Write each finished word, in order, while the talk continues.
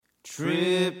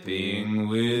Tripping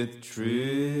with Trip.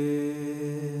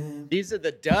 These are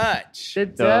the Dutch. The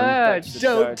Dutch.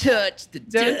 Don't touch the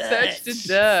Don't Dutch. touch the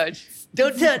Dutch.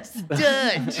 Don't touch the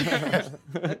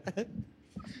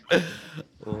Dutch.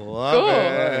 Love Cool.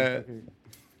 it.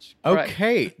 Right.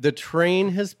 Okay, the train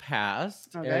has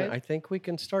passed, Okay. and I think we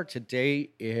can start.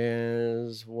 Today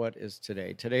is, what is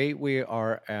today? Today we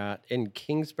are in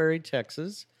Kingsbury,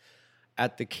 Texas,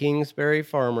 at the Kingsbury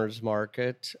Farmers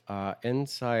Market,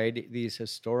 inside these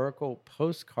historical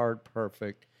postcard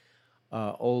perfect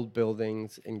old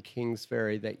buildings in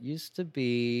Kingsbury that used to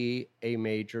be a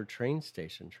major train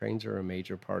station. Trains are a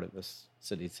major part of this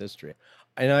city's history.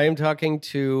 And I am talking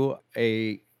to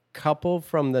a couple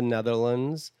from the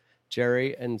Netherlands,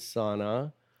 Jerry and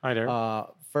Sana. Hi there.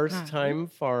 First-time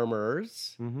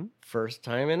farmers, Mm-hmm. first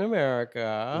time in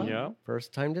America, Yeah.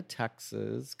 first time to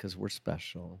Texas because we're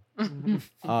special.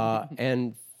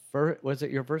 And was it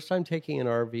your first time taking an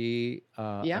RV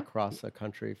Yeah. across the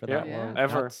country for Yeah. that long?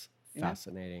 Ever. That's Yeah.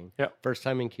 fascinating. Yeah. First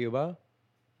time in Cuba?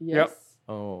 Yes.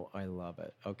 Oh, I love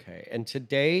it. Okay. And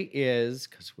today is,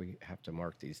 because we have to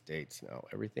mark these dates now,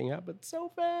 everything happened so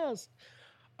fast.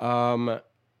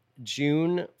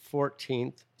 June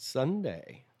 14th,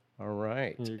 Sunday. All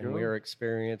right. There you And go. we are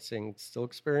still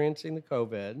experiencing the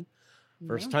COVID.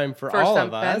 First Yeah. time for First all time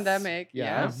of us. pandemic,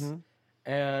 yeah. Yes. Mhm.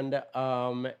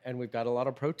 And we've got a lot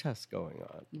of protests going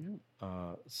on.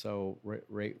 Yeah. So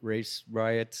race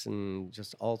riots and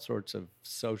just all sorts of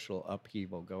social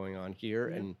upheaval going on here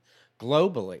and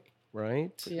globally,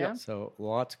 right? Yeah. So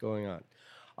lots going on.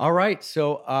 All right.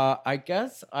 So I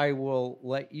guess I will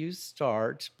let you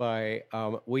start by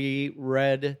we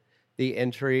read the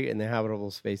entry in the Habitable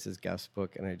Spaces guest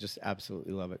book, and I just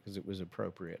absolutely love it because it was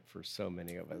appropriate for so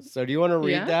many of us. So do you want to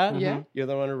read Yeah, that? yeah. You're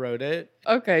the one who wrote it.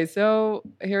 Okay, so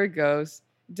here it goes.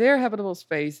 Dear Habitable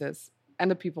Spaces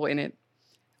and the people in it,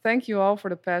 thank you all for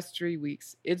the past 3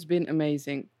 weeks. It's been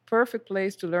amazing. Perfect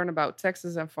place to learn about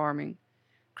Texas and farming.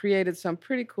 Created some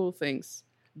pretty cool things.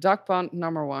 Duck pond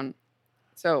number 1.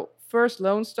 So, first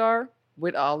Lone Star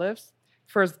with olives.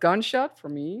 First gunshot for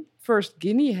me. First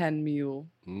guinea hen meal.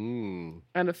 Mm.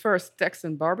 And the first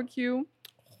Texan barbecue.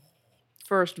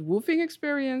 First woofing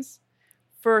experience.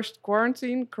 First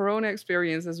quarantine corona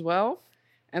experience as well.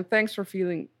 And thanks for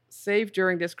feeling safe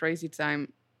during this crazy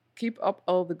time. Keep up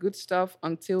all the good stuff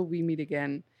until we meet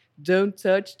again. Don't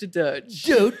touch the Dutch.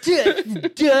 Don't touch the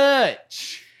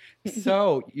Dutch.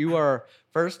 So you are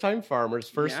first-time farmers,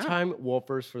 first-time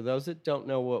woofers. For those that don't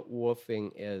know what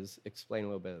woofing is, explain a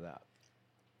little bit of that.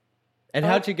 And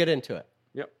how'd you get into it?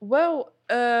 Well,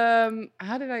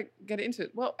 how did I get into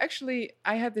it? Well, actually,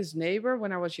 I had this neighbor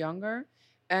when I was younger,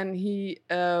 and he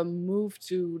moved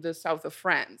to the south of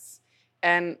France.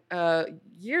 And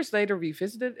years later, we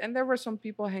visited, and there were some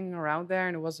people hanging around there,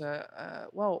 and it was a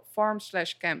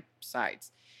farm/campsite.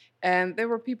 And there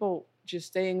were people just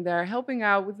staying there, helping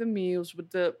out with the meals, with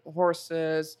the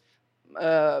horses,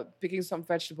 picking some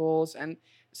vegetables, and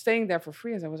staying there for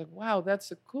free. And I was like, wow,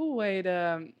 that's a cool way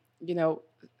to,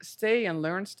 stay and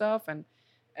learn stuff. And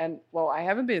well, I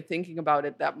haven't been thinking about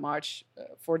it that much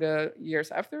for the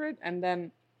years after it. And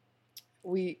then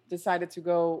we decided to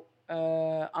go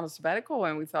on a sabbatical,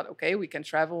 and we thought, okay, we can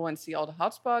travel and see all the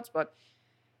hotspots, but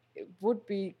it would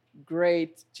be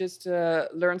great just to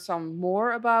learn some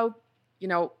more about,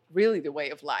 really the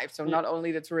way of life. So not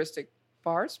only the touristic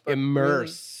parts, but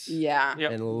Immerse. really, yeah,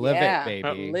 Yep. And live Yeah. it,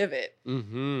 baby. live it.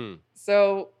 Mm-hmm.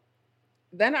 So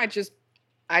then I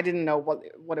didn't know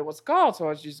what it was called, so I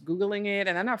was just Googling it,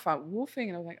 and then I found woofing,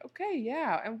 and I was like, okay,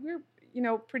 yeah, and we're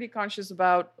pretty conscious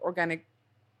about organic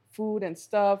food and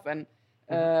stuff, and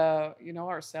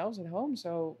ourselves at home.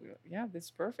 So yeah, this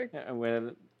is perfect. Yeah, and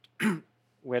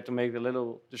we had to make a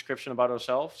little description about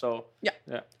ourselves. So Yeah.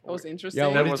 yeah. That was interesting. Yeah,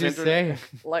 what That did was you interesting.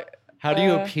 say? Like, How do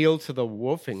you uh, appeal to the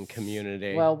woofing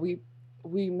community? well,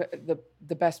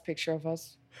 the best picture of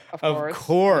us, of of course.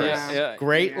 course. Yeah, yeah.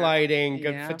 Great Yeah. lighting,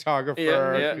 good Yeah. photographer,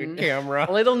 Yeah, yeah. good Mhm. camera.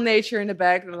 A little nature in the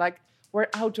back. They're like, we're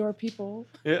outdoor people.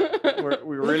 Yeah, we Look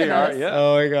really at are. us. Yeah.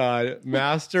 Oh my God.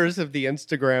 Masters of the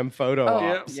Instagram photo Oh,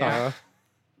 ops. yeah. Huh?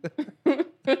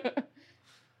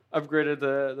 Upgraded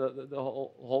the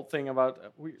whole thing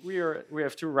about we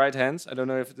have 2 right hands. I don't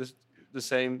know if this the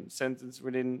same sentence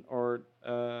within or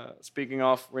speaking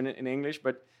of in English,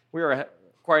 but we are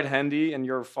quite handy. And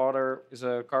your father is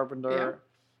a carpenter.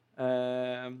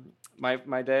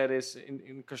 My dad is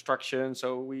in construction,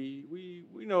 so we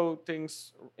know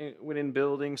things within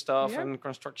building stuff Yeah. and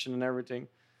construction and everything.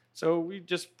 So we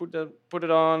just put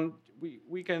it on.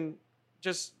 We can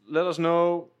just let us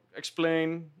know,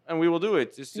 explain, and we will do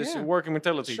it. It's just a Yeah. working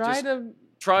mentality. Try Just to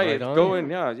try Right it. on. Go in.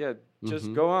 Yeah. Just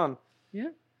Mhm. go on.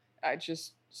 I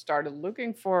just started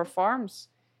looking for farms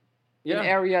in Yeah.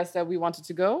 areas that we wanted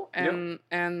to go, Yeah.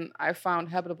 and I found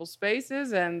Habitable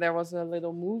Spaces, and there was a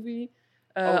little movie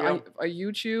Oh, yeah. on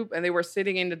YouTube, and they were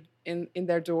sitting in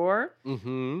their door,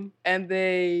 Mm-hmm. and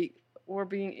they were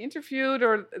being interviewed,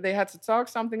 or they had to talk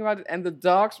something about it, and the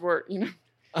dogs were,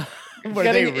 Were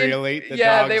getting they in- really? The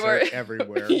yeah, dogs they were are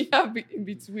everywhere. yeah, in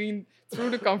between through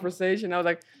the conversation. I was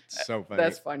like, So funny.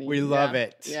 that's funny. We yeah. love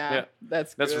it. Yeah, Yeah.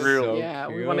 that's That's good. real. So Yeah,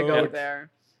 we want to go cute. there.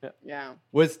 Yeah. Yeah.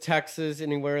 Was Texas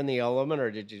anywhere in the element,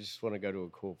 or did you just want to go to a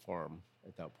cool farm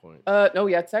at that point? No,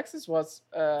 yeah, Texas was.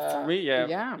 For me, yeah,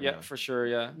 Yeah. for sure,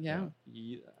 yeah. Yeah.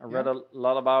 I read a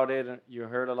lot about it, and you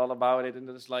heard a lot about it, and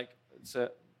it's like it's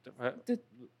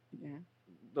Yeah.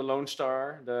 the Lone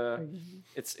Star.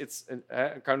 It's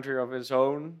a country of its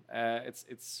own.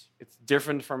 It's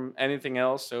different from anything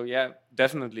else. So yeah,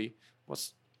 definitely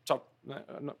was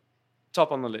top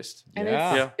on the list. And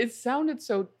Yeah. it sounded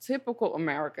so typical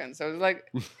American. So it's like,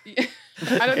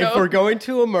 I don't know. If we're going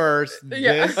to immerse,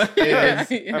 Yeah. this Yeah.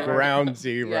 is Yeah. ground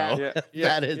zero. Yeah.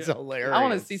 That is hilarious. I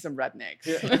want to see some rednecks.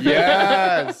 Yeah.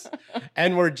 Yes.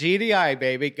 And we're GDI,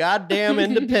 baby. Goddamn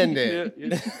independent.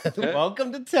 Yeah.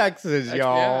 Welcome to Texas,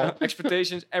 y'all.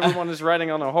 Expectations. Everyone is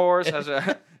riding on a horse, has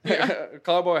a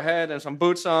cowboy hat and some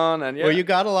boots on, and yeah, Well, you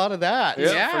got a lot of that.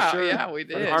 Yeah, Yeah, for sure. yeah, we and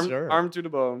did. Sure. armed to the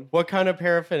bone. What kind of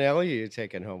paraphernalia are you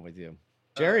taking home with you?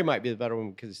 Jerry might be the better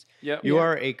one because Yeah, you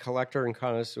are a collector and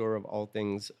connoisseur of all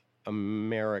things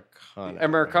Americana.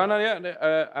 Americana.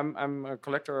 Yeah, I'm a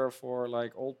collector for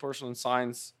like old porcelain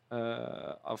signs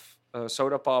of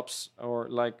soda pops or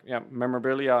like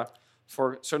memorabilia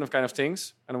for certain kind of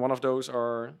things, and one of those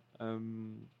are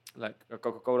like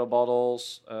Coca-Cola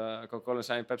bottles, Coca-Cola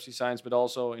sign, Pepsi signs, but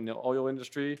also in the oil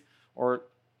industry or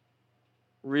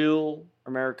real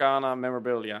Americana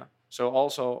memorabilia. So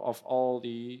also of all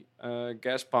the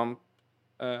gas pump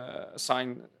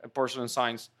porcelain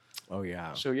signs. Oh,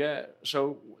 yeah. So yeah,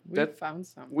 so We that found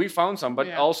some. we found some, but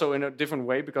Yeah. also in a different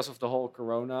way because of the whole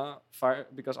Corona fire.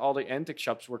 Because all the antique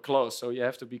shops were closed, so you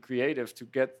have to be creative to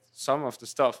get some of the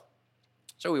stuff.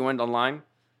 So we went online,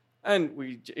 and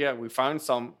we found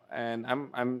some, and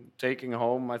I'm taking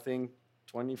home I think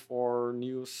 24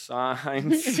 new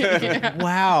signs. Yeah.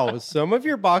 Wow. Some of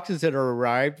your boxes that are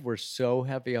arrived were so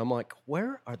heavy. I'm like,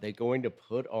 where are they going to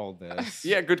put all this?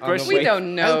 Yeah, good On the question. We way-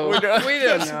 don't know. We don't- We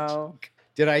don't know.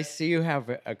 Did I see you have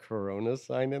a Corona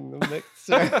sign in the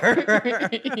mixer?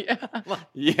 Yeah.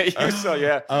 Yeah, you saw.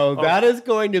 Yeah. Oh, that is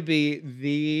going to be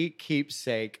the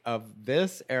keepsake of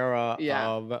this era Yeah,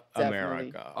 of definitely.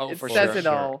 America. Oh, It for says sure. it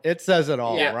all. It says it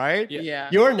all, Yeah. right? Yeah. Yeah.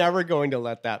 You're never going to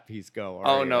let that piece go. Are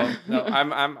Oh you? no, no.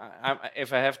 I'm.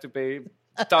 If I have to pay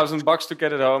 $1,000 to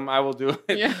get it home, I will do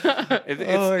it. Yeah.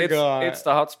 Oh my God. It's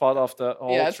the hotspot of the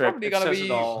whole Yeah, it's trip. probably It gonna says be,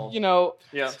 it all.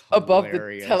 Yeah. above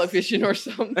Hilarious. the television or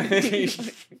something.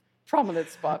 Prominent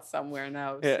spot somewhere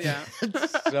now. Yeah. Yeah.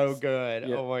 It's so good.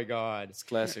 Yeah. Oh my God. It's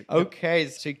classic. Okay,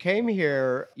 so you came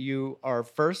here. You are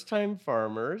first time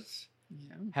farmers.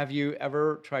 Yeah. Have you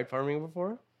ever tried farming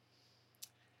before?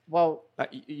 Well,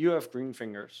 You have green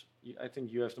fingers. I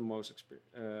think you have the most experience.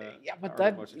 yeah, but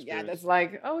that's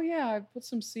like, oh yeah, I put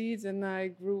some seeds and I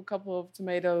grew a couple of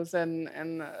tomatoes and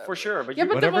for sure. But yeah, you,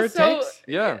 but Whatever that was it so takes.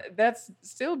 Yeah. that's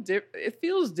still it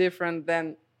feels different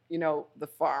than the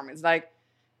farm. It's like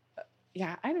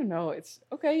yeah, I don't know. It's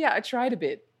okay. Yeah, I tried a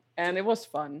bit and it was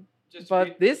fun,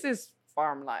 but this is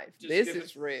farm life. Just This give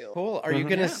is real. Cool. Are you Mhm.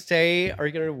 gonna Yeah. stay? Are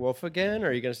you gonna wolf again?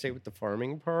 Are you gonna stay with the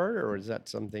farming part, or is that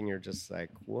something you're just like,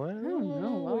 well, don't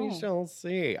know. we Wow. shall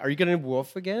see? Are you gonna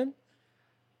wolf again?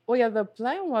 Well, yeah, the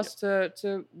plan was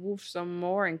to move some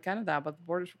more in Canada, but the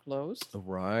borders were closed.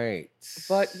 Right.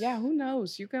 But yeah, who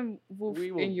knows? You can move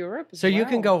We will- in Europe. As So you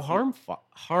can well. go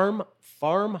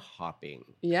farm hopping.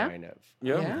 Yeah. Kind of.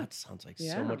 Yeah. Oh, Yeah. that sounds like so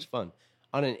Yeah. much fun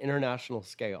on an international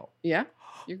scale. Yeah,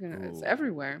 you can. It's Ooh.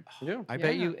 everywhere. Yeah. I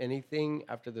bet Yeah. you anything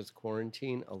after this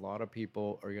quarantine, a lot of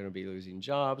people are going to be losing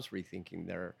jobs, rethinking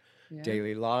their Yeah.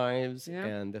 daily lives, Yeah.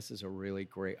 and this is a really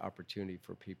great opportunity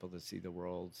for people to see the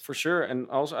world. For sure. And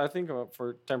also, I think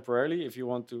for temporarily, if you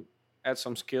want to add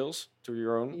some skills to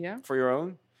your own, Yeah. for your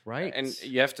own, Right. and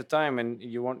you have the time, and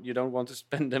you don't want to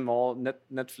spend them all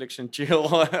Netflix and chill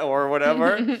or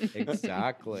whatever.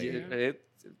 Exactly.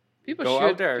 People go should.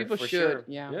 out there. People for should. Sure.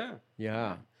 Yeah. Yeah.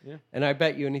 Yeah. Yeah. And I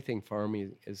bet you anything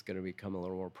farming is going to become a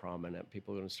little more prominent.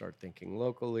 People are going to start thinking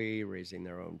locally, raising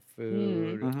their own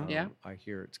food. Mhm. Yeah. I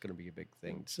hear it's going to be a big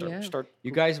thing. So Yeah. Start.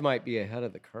 you guys might be ahead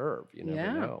of the curve. You never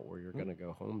Yeah. know where you're going to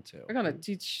go home to. We're gonna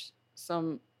teach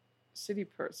some city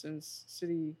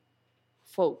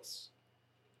folks,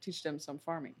 teach them some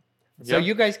farming. So Yeah.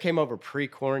 you guys came over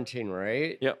pre-quarantine,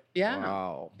 right? Yeah. Yeah.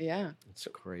 Wow, Yeah. it's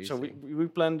crazy. So we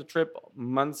planned the trip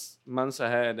months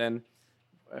ahead, and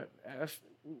if,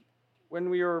 when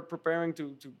we were preparing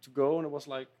to go, and it was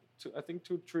like I think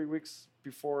 2-3 weeks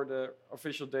before the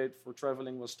official date for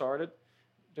traveling was started.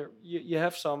 There you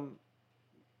have some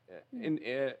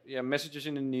messages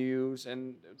in the news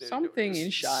and Something in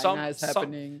China is some-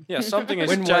 happening. Yeah, something in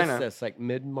when China. was this? Like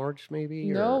mid-March, maybe?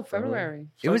 No, or early? February.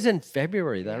 It was in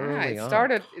February. That Yeah, early it on.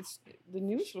 started. The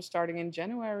news was starting in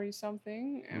January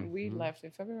something, and we Mhm. left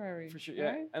in February. For sure,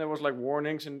 yeah. right? And it was like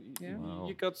warnings, and Yeah. Wow.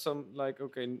 you got some like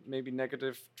maybe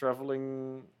negative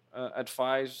traveling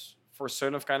advice for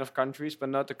certain of kind of countries, but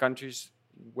not the countries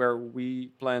where we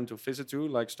plan to visit to,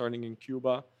 like starting in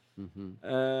Cuba. Mhm.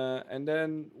 And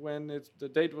then when the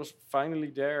date was finally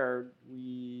there,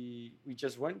 we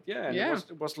just went. Yeah, and Yeah.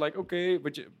 it was like okay,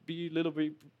 but be a little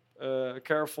bit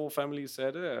careful. Family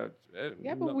said.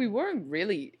 Yeah, but we weren't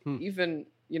really even,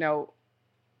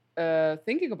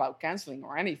 thinking about canceling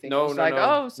or anything. No, it was no, like, no.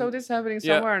 oh, so this is happening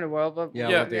Yeah. somewhere in the world, but Yeah,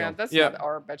 yeah, what deal? that's Yeah. not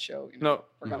our bad show. No.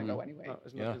 We're gonna go Mhm. anyway. No,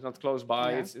 it's, Yeah. not, it's not close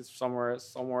by. Yeah. It's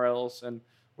somewhere else, and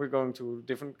we're going to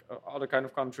different other kind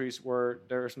of countries where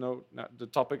there's no the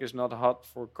topic is not hot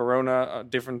for Corona.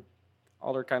 Different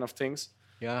other kind of things.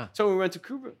 Yeah. So we went to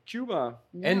Cuba.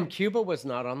 Yeah. And Cuba was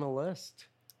not on the list.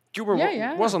 Cuba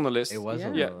Yeah. was on the list. It was Yeah.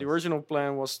 on Yeah, the the list. original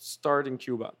plan was to start in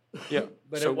Cuba. Yeah,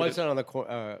 But so it we did- wasn't on the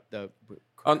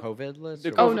On COVID list? the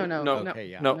or COVID- was no, it? no, no. no. Okay,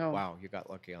 yeah. No. No. Wow, you got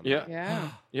lucky on Yeah. that.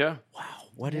 Yeah. yeah. Wow,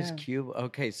 what is Yeah. Cuba?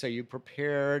 Okay, so you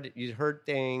prepared, you heard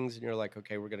things, and you're like,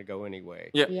 okay, we're going to go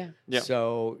anyway. Yeah. Yeah. Yeah.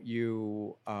 So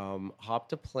you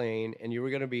hopped a plane, and you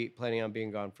were going to be planning on being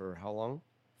gone for how long?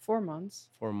 4 months.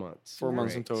 4 months. 4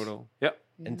 months in Great. total. Yeah.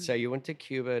 And Yeah. so you went to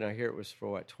Cuba, and I hear it was for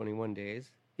what, 21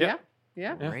 days? Yeah.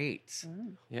 Yeah. Yeah. Great.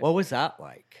 Oh, Yeah. What was that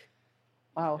like?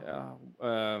 wow.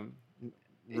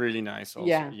 Really nice. Also.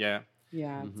 Yeah. Yeah.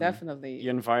 Yeah, Mhm. definitely. The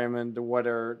environment, the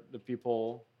weather, the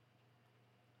people.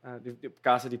 The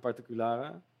Casa di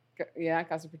Particolare. Yeah,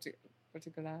 Casa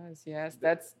Particulares. Yes,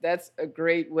 that's a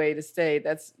great way to stay.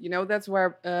 That's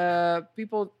where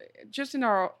people just in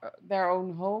their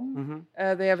own home.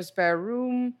 Mm-hmm. They have a spare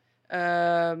room,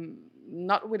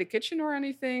 not with a kitchen or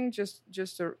anything,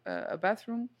 just a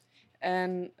bathroom,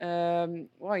 and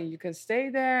you can stay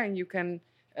there and you can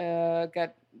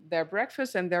get their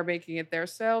breakfast, and they're making it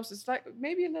themselves. It's like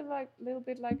maybe a little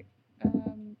bit like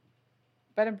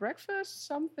bed and breakfast,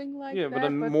 something like Yeah, that. but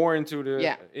then more into the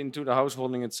Yeah. into the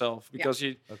householding itself, because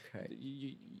Okay.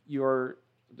 you're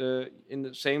in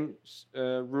the same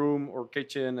room or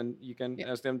kitchen, and you can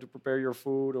Yeah. ask them to prepare your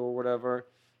food or whatever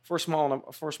for a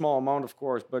small amount, of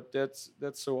course. But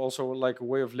that's also like a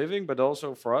way of living, but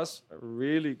also for us a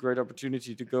really great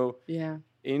opportunity to go Yeah,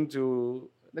 into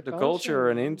The the culture culture,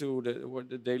 and yeah. into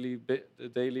the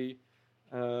daily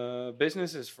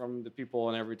businesses from the people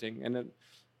and everything, and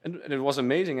it was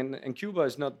amazing. And Cuba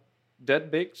is not that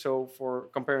big, so for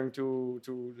comparing to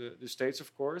the States,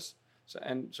 of course.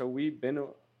 So we've been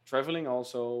traveling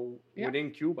also Yeah.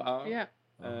 within Cuba, yeah,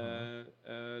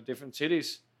 different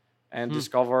cities, and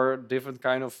discover different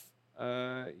kind of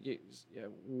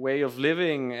way of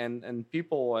living and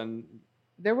people and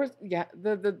there was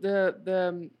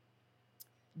the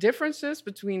differences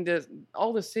between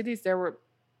all the cities. There were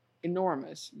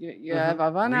enormous. You have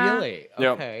Havana. Really?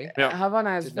 Yeah. Okay. Yeah.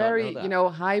 Havana is Did not know very that.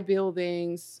 high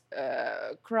buildings,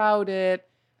 crowded.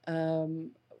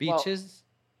 Beaches?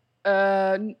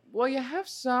 Well, you have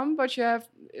some, but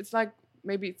it's like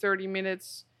maybe 30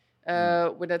 minutes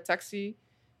with a taxi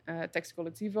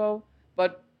colectivo,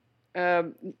 but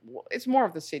it's more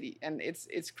of the city, and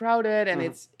it's crowded, and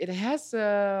it has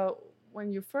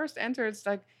when you first enter, it's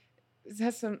like it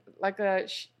has some like a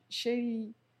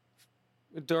shady,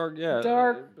 dark, yeah,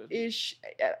 dark-ish.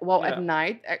 Yeah. At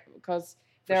night, because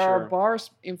For there are sure.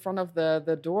 bars in front of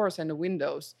the doors and the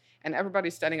windows, and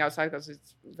everybody's standing outside because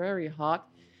it's very hot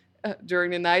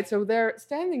during the night. So they're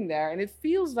standing there, and it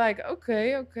feels like,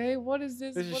 okay, what is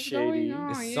this? This is What's shady. going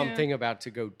on? Is Yeah. something about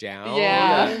to go down?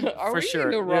 Yeah. Are for we sure.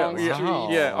 in the wrong yeah,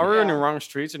 street? yeah. Are we in the Yeah. wrong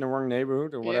streets in the wrong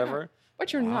neighborhood or Yeah. whatever?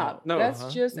 But you're Wow. not. No. That's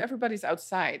Uh-huh. just everybody's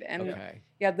outside, and Okay.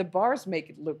 the bars make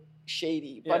it look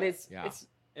shady, but Yeah. it's Yeah. it's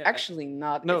Yeah, actually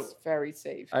not. No. It's very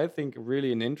safe. I think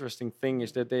really an interesting thing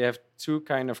is that they have two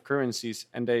kind of currencies,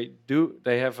 and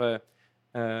they have a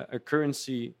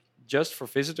currency just for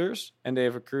visitors, and they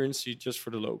have a currency just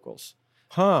for the locals.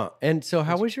 Huh. And so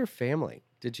how was your family?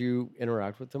 Did you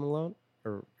interact with them a lot?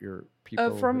 Or your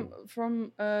people? From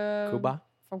Cuba?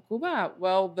 From Cuba.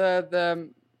 Well,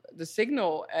 the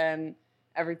signal and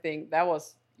everything that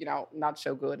was not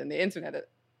so good, and the internet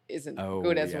isn't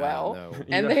good as well. No.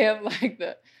 And Yeah. they have like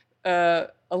a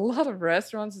lot of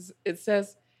restaurants, it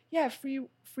says, yeah, free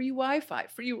Wi-Fi,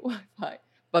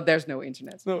 but there's no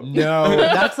internet. No. No,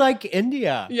 that's like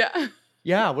India. Yeah.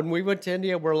 Yeah, when we went to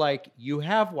India, we're like, you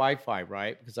have Wi-Fi,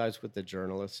 right? Because I was with the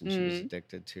journalist and she was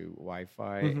addicted to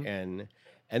Wi-Fi,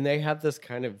 and they have this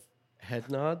kind of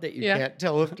head nod that you Yeah. can't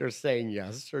tell if they're saying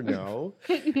yes or no.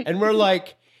 And we're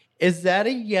like, is that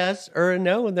a yes or a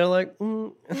no? And they're like,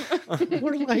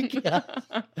 we're like, yeah.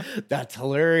 That's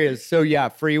hilarious. So yeah,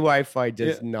 free Wi-Fi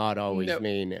does not always No.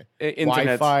 mean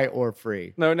Internet. Wi-Fi or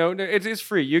free. No, it is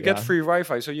free. You get Yeah. free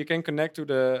Wi-Fi, so you can connect to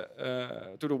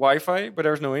the Wi-Fi, but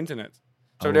there's no internet.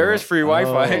 So there is free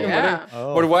Wi-Fi, Oh. Yeah.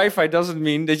 Oh. but Wi-Fi doesn't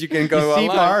mean that you can go you see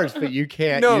online. bars, but you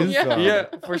can't No, use them. yeah,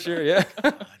 for sure, yeah.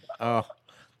 Oh,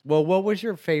 well, what was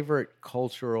your favorite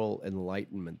cultural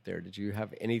enlightenment there? Did you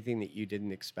have anything that you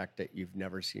didn't expect that you've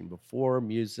never seen before?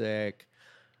 Music,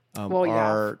 Well, yeah,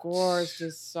 art? of course, the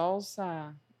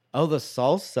salsa. Oh, the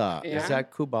salsa. Yeah. Is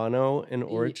that Cubano in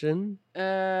origin?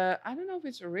 I don't know if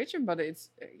it's origin, but it's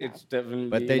It's definitely.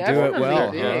 But they do it Definitely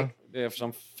well, big. huh? They have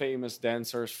some famous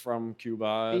dancers from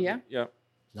Cuba. Yeah. Yeah.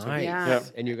 Nice. Yeah.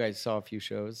 And you guys saw a few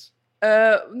shows?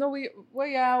 no,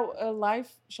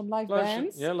 some live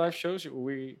bands. Live shows.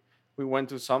 We went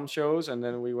to some shows and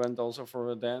then we went also for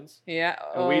a dance. Yeah.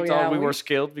 And we thought we were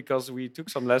skilled because we took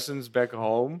some lessons back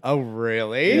home. Oh,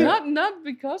 really? not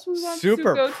because we wanted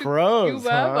Super to go pros, to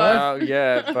Cuba, huh? but Oh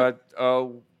yeah, but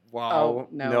oh wow, oh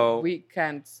no, we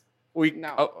can't. we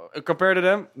no. compared to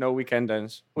them, no, we can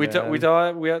dance. We Man.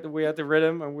 thought we had the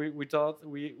rhythm and we thought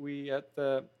we had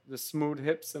the smooth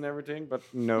hips and everything, but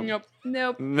no,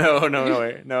 Nope. no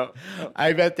way, no.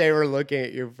 I bet they were looking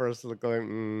at you first,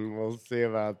 looking, we'll see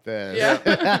about this.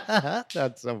 Yeah.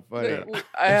 That's so funny.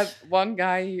 I had one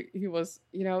guy. He was,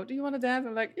 do you want to dance?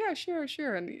 I'm like, yeah,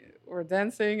 sure. And we're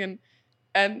dancing,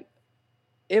 and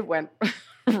it went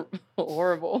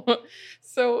horrible.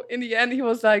 So in the end, he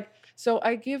was like, so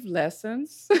I give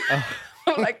lessons.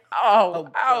 I'm like, Oh,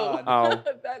 ow, God.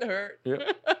 that hurt.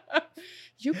 Yeah.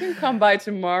 You can come by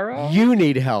tomorrow. You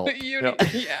need help.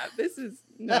 Yeah, this is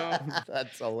no.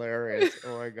 That's hilarious.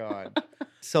 Oh my God.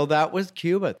 So that was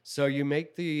Cuba. So you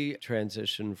make the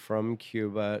transition from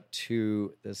Cuba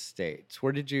to the States.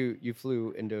 Where did you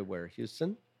flew into where?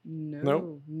 Houston?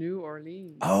 No, New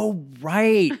Orleans. Oh,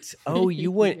 right. Oh, you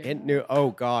went Yeah. into,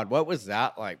 oh God. What was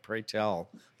that like? Pray tell.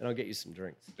 And I'll get you some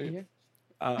drinks. Yeah.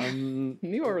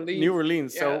 New Orleans. New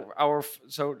Orleans. Yeah.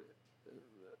 So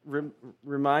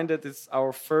reminded it's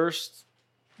our first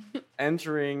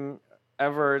entering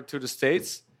ever to the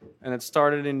States, and it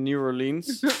started in New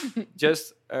Orleans,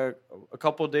 just a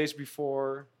couple of days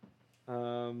before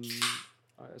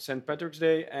St. Patrick's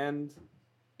Day and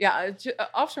Yeah,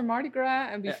 after Mardi Gras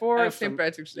and before after- St.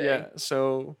 Patrick's Day. yeah.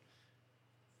 So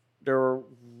there were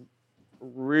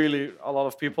really a lot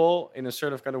of people in a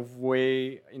sort of kind of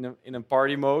way in a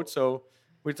party mode. So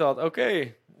we thought,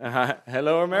 okay,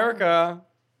 hello America.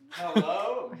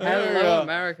 Hello. Hello,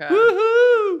 America.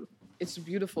 Woohoo! It's a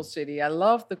beautiful city. I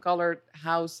love the colored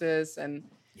houses and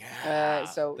Yeah.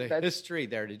 so the that's history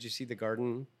there. Did you see the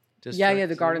garden district? yeah,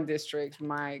 the Garden District.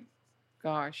 My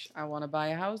gosh, I want to buy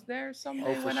a house there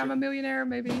someday for when I'm sure. a millionaire,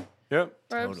 maybe. Yeah,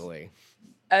 Perhaps. Totally.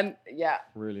 And yeah,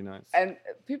 really nice. and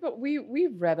people we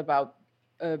read about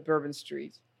Bourbon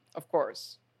Street, of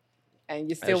course, and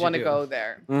you still you want to do. go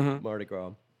there. Mm-hmm. Mardi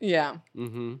Gras. Yeah,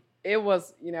 Mm-hmm. it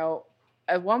was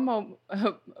at one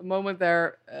moment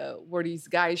there were these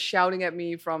guys shouting at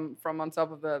me from on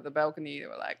top of the balcony. They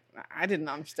were like, I didn't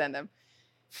understand them,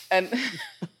 and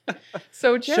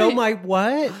so Jerry, Show my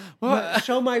what?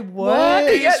 Show my what?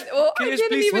 what? Yeah, well, can I you didn't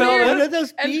please even spell hear. What it. are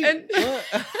those And- beat? and-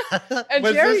 and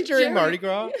Was Jerry- this during Jerry- Mardi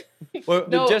Gras? Well,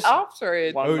 No, just after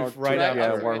it. One Oh, or it's two- right after.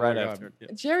 Yeah, Oh right my God. after. Yeah.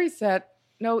 Jerry said,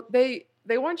 no, they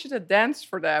want you to dance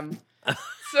for them.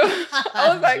 So I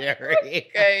was like, Jerry.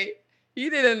 okay. He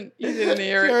didn't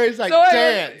hear it. Jerry's like, So I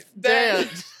dance, went,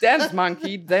 dance. dance,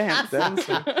 monkey, dance.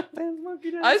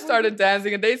 I started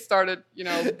dancing and they started,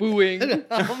 booing.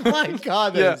 Oh my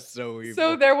God, Yeah. that's so evil.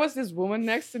 So there was this woman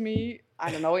next to me,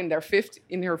 I don't know, in her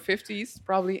 50s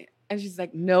probably, and she's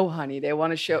like, "No, honey, they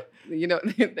want to show,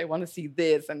 they want to see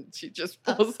this," and she just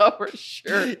pulls up her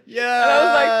shirt. yeah. And I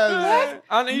was like,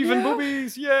 "What?" Uneven Yeah.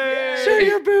 boobies, yay! Show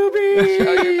your boobies.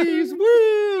 Show your boobies.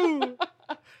 Woo.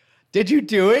 Did you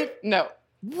do it? No.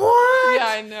 What? Yeah,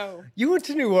 I know. You went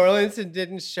to New Orleans and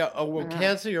didn't show. Oh, we'll Yeah.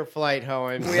 cancel your flight home.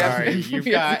 I'm We have sorry. to- You've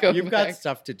we have to got go got back.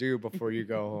 stuff to do before you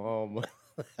go home.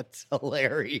 That's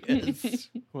hilarious.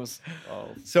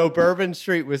 So Bourbon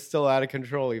Street was still out of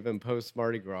control even post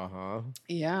Mardi Gras, huh?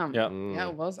 Yeah. Yeah. Yeah,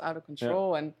 it was out of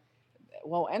control. And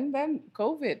then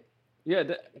COVID. Yeah,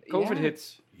 COVID Yeah.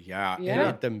 hits. Yeah, it Yeah.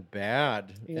 hit them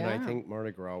bad. And I Yeah. think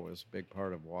Mardi Gras was a big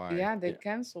part of why. Yeah, they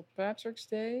canceled Patrick's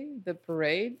Day, the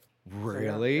parade.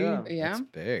 Really? Yeah. Yeah. That's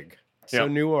big. Yeah. So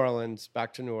New Orleans,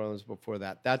 back to New Orleans before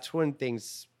that. That's when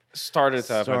things Started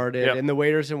to happen. started. Yeah. And the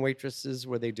waiters and waitresses,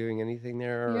 were they doing anything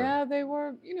there? or- Yeah, they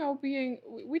were,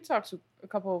 we talked to a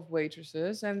couple of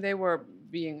waitresses and they were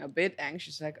being a bit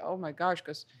anxious, like, oh my gosh,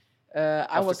 because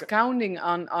I was Africa- counting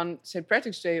on St.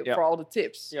 Patrick's Day Yeah. for all the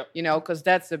tips, Yep. because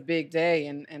that's a big day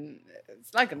and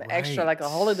it's like an extra, like a Right.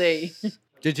 holiday.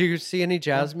 Did you see any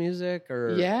jazz music? Or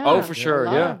Yeah. Oh, for sure, a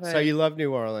lot yeah. of So it. you love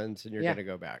New Orleans and you're Yeah. going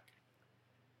to go back.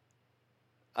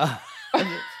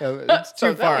 So it's So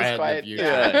too that far was ahead quite- of you.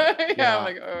 Yeah, Yeah. I'm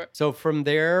like, oh. So from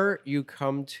there, you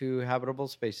come to Habitable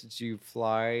Spaces. You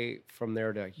fly from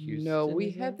there to Houston. No, we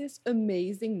is had it? this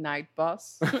amazing night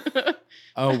bus.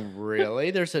 Oh,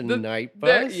 really? There's a The- night The-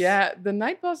 bus? yeah, the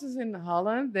night buses in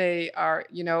Holland, they are,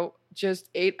 just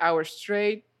 8 hours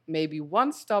straight, maybe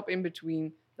one stop in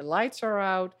between. The lights are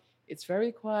out. It's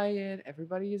very quiet.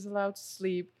 Everybody is allowed to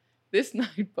sleep. This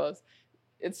night bus,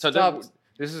 it So stopped.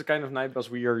 this is the kind of night bus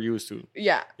we are used to.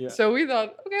 Yeah. Yeah. So we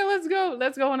thought, okay, let's go.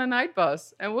 Let's go on a night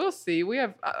bus and we'll see. We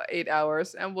have 8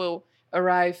 hours and we'll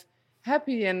arrive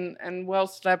happy and well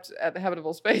slept at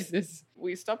Habitable Spaces.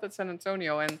 We stopped at San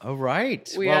Antonio and All right.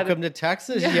 We had Welcome to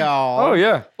Texas, Yeah. y'all. Oh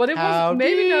yeah. but it was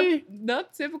maybe Howdy.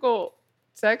 not typical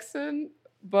Texan,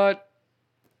 but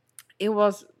it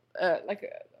was like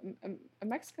a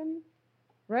Mexican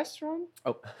restaurant.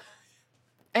 Oh.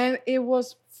 And it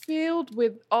was filled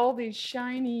with all these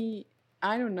shiny,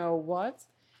 I don't know what.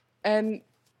 And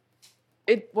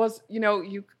it was,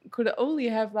 you could only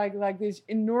have like these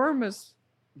enormous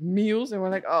meals. And we're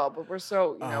like, oh, but we're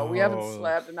so, we haven't Oh.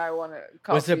 slept and I want a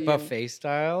coffee. Was it and- buffet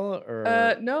style or?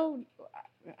 no,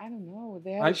 I don't know.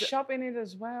 They had I a ju- shop in it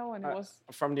as well. And it was,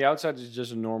 From the outside, it's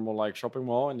just a normal like shopping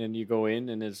mall, and then you go in,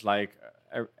 and it's like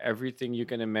everything you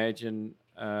can imagine,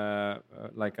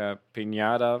 like a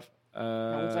piñata. it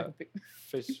was like a big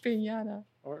Fish piñata.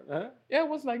 or Yeah, it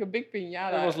was like a big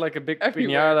piñata. it was like a big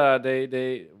everywhere.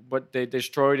 piñata. They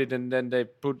destroyed it, and then they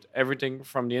put everything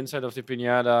from the inside of the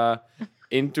piñata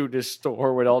into the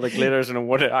store with all the glitters and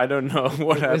what I don't know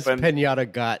what it was happened.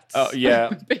 pinata guts. Oh yeah,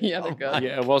 piñata gun.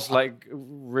 yeah. It was like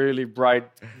really bright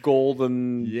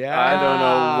golden. Yeah. I don't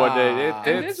know what they And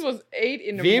did. this was 8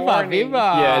 in the Viva, morning. viva!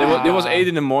 Yeah, it was 8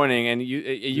 in the morning, and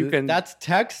you can. That's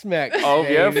Tex-Mex. Oh,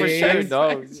 yeah, for baby. sure.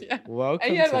 No. Yeah. Welcome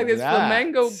And you had to like this that.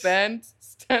 flamenco band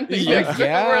standing Yeah. next to it.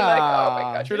 We're like, oh my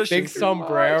god, Tradition. Big this is too much.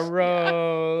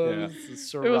 sombreros.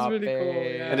 It was really cool,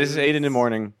 yeah. And this is 8 in the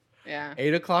morning. Yeah.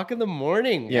 8 o'clock in the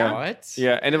morning. Yeah. What?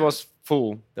 Yeah, and it was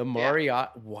full. The Marriott.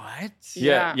 What?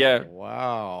 Yeah, yeah.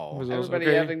 Wow. It was Everybody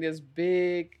okay. having this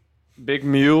big. Big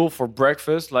meal for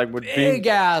breakfast, like with Big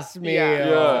ass meal. Yeah.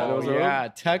 Yeah, it was Yeah,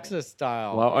 Texas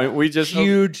style. Well, we just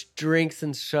Huge drinks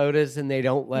and sodas, and they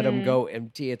don't let them Mm. go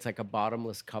empty. It's like a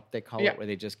bottomless cup, they call Yeah. it, where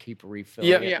they just keep refilling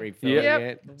Yep. it, Yeah. refilling Yep.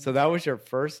 it. So that was your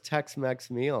first Tex-Mex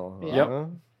meal. Yep. Huh?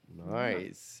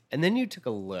 Nice. And then you took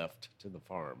a lift to the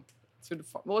farm. To the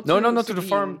farm. Well, no, not to the Seguin.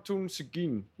 farm, to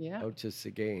Seguin. Yeah. Oh, to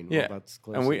Seguin. Yeah. Well, that's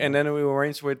close. And then we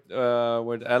arranged with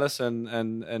Alice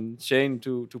and Shane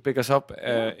to pick us up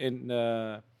in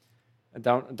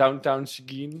downtown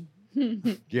Seguin.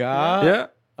 Yeah. Yeah.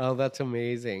 Oh, that's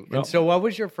amazing. Yeah. And so, what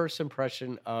was your first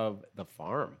impression of the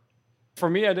farm? For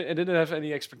me, I didn't have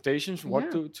any expectations what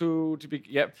Yeah. to be.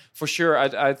 Yeah, for sure.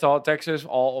 I thought Texas, a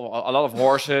lot of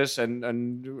horses and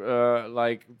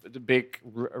like the big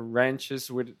ranches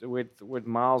with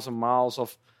miles and miles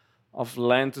of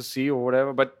land to see or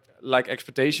whatever. But like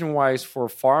expectation wise for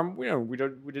farm, we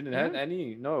didn't have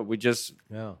any. No, we just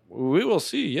Yeah. we will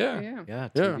see. Yeah, Yeah. Yeah.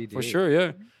 yeah, TBD. for sure.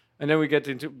 Yeah, and then we get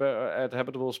into at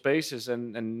Habitable Spaces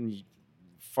and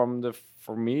from the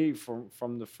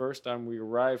from the first time we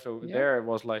arrived over Yeah. there, it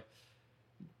was like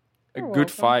a You're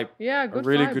good welcome. vibe, Yeah, a good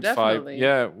really vibe, good definitely. vibe.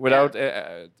 Yeah, without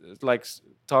like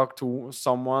talk to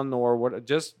someone or what,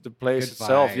 just the place Good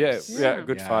itself. vibes. Yeah,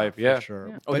 good vibe. Yeah, for sure.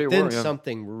 Yeah. Oh, But they then were, yeah.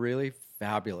 something really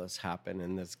fabulous happened,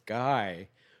 and this guy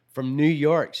from New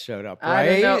York showed up, I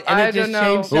right? don't know. And I it just don't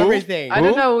know. changed Who? everything. I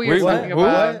don't know who you're Wait, talking who?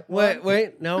 about.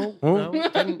 Wait, no, Who? no,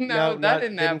 didn't, No, that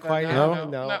didn't happen. quite No,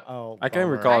 happen. no, No, no. Oh, I can't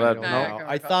bummer. recall that, don't no. know.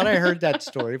 I I can't thought I heard that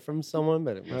story from someone,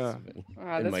 but it was Yeah.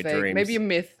 Ah, in that's my fake. dreams. Maybe a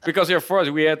myth. because for us,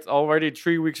 we had already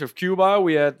 3 weeks of Cuba.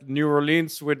 We had New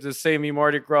Orleans with the same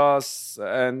Mardi Gras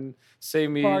and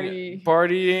same Party.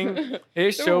 partying.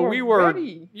 Hey, So so we were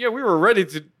ready. we were ready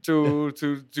to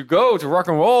go to rock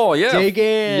and roll. Yeah, dig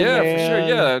in. yeah, for sure. man.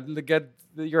 Yeah, get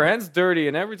your hands dirty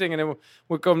and everything. And then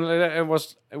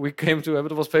we came to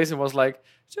Habitable Space and was like,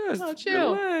 just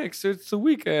chill. relax. It's the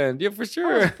weekend. Yeah, for I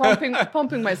sure. was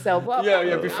pumping myself up.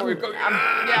 Yeah, before we go.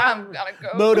 I'm gonna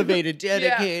go. Motivated,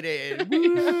 dedicated.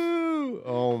 Woo!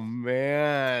 Oh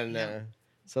man.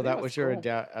 So It that was was your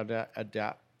cool.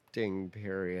 adapting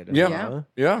period. Yeah. huh?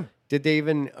 Yeah. Did they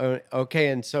even okay?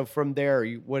 And so from there,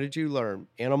 what did you learn?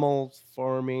 Animals,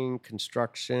 farming,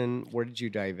 construction. Where did you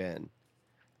dive in?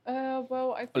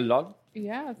 Well, I A think lot.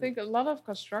 I think a lot of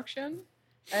construction,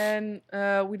 and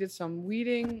we did some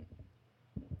weeding,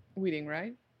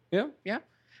 right? Yeah. Yeah,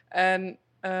 and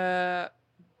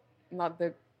not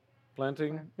the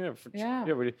Planting. Plant. Yeah.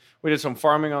 Yeah. We did some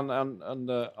farming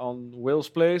on Will's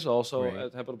place, also Right.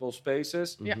 at Habitable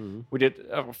Spaces. Yeah. Mhm. We did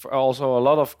also a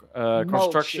lot of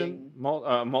construction,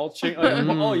 mulching.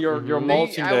 Oh, your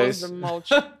mulching I was days. the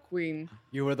mulch queen.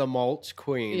 You were the mulch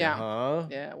queen, Yeah. huh?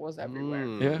 Yeah, it was everywhere.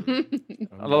 Mm.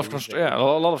 Yeah. A lot of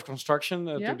a lot of construction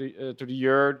Yeah. to the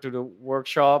yurt, to the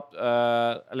workshop,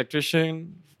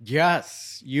 electrician.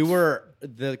 Yes, you were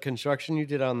the construction you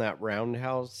did on that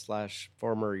roundhouse /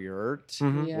 former yurt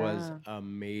Mhm. was Yeah.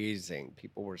 amazing.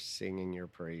 People were singing your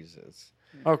praises.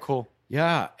 Oh, cool.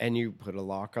 Yeah, and you put a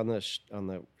lock on the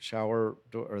shower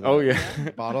door or the Oh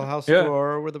yeah. bottle house Yeah.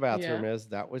 door where the bathroom Yeah. is.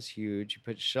 That was huge. You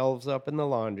put shelves up in the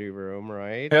laundry room,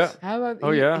 right? Yeah. How about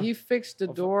Oh, he, yeah. he fixed the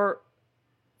Of- door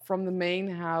from the main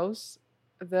house,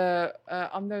 the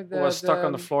under the It was stuck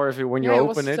on the floor if you when you yeah,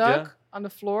 open it it. was Yeah. stuck on the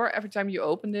floor every time you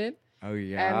opened it. Oh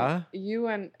yeah. And you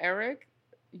and Eric,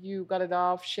 you got it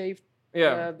off, shaved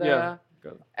Yeah. the Yeah.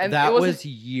 Got it. and that it was, was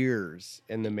years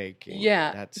in the making.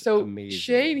 yeah. That's so amazing.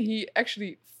 Shane, he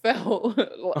actually fell,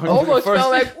 Oh, almost first-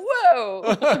 fell like,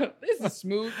 whoa, this is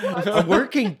smooth. What? A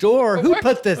working door. Who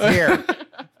put this here? Yeah.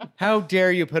 How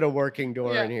dare you put a working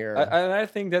door Yeah. in here? I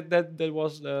think that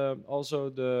was also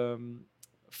the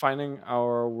finding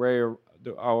our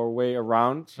way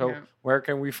around. So Yeah. where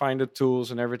can we find the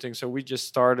tools and everything? So we just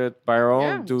started by our own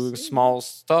Yeah, doing same. small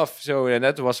stuff. So and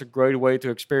that was a great way to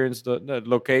experience the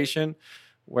location.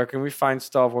 Where can we find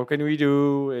stuff? What can we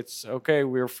do? It's okay.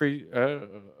 We're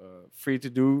free to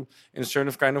do in a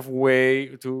certain kind of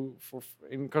way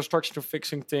in construction to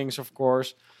fixing things, of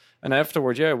course. And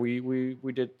afterwards, yeah, we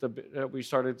did we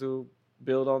started to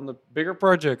build on the bigger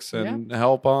projects and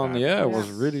help on. Yeah, it was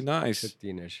Yes. really nice. Took the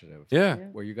initiative. Yeah. Yeah.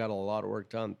 Well, you got a lot of work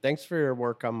done. Thanks for your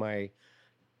work on my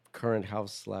current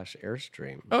house /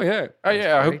 Airstream. Oh yeah. Oh That's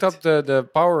yeah. I hooked great. up the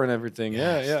power and everything.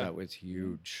 Yes, Yeah. that was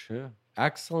huge. Yeah.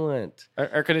 Excellent.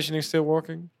 Air conditioning still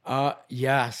working?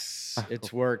 Yes,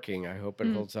 it's working. I hope it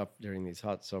holds up during these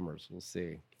hot summers. We'll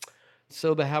see.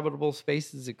 So, the Habitable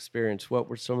Spaces experience, what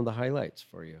were some of the highlights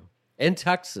for you in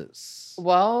Texas?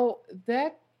 Well,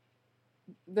 that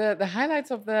the highlights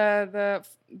of the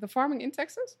farming in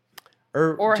Texas.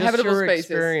 or just habitable your spaces?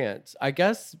 experience? I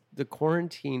guess the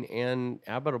quarantine and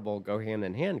habitable go hand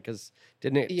in hand because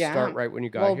didn't it Yeah. start right when you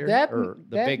got Well, here? that or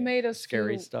the that big made us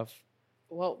scary feel- stuff?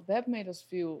 Well, that made us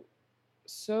feel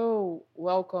so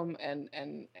welcome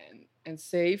and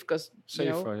safe because Safe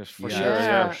know, for Yeah, sure. Yeah.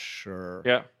 Yeah. for sure.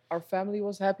 Yeah. our family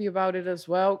was happy about it as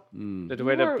well. Mm. The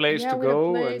way the place to we had a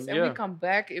go place, and we come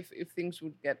back if things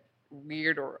would get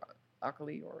weird or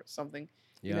ugly or something.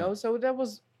 Yeah. You know, so that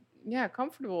was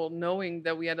comfortable knowing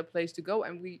that we had a place to go,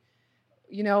 and we,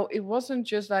 it wasn't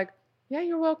just like, yeah,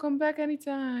 you're welcome back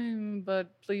anytime,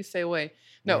 but please stay away.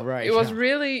 No, Right, it was yeah.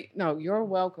 really no, you're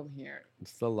welcome here.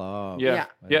 It's the love. Yeah.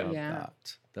 I Yeah. love Yeah.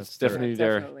 that. That's It's definitely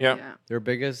there. Yeah. their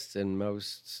biggest and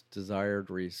most desired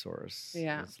resource.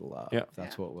 Yeah. Is love. Yeah.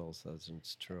 That's Yeah. what Will says, and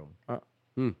it's true.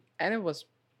 And it was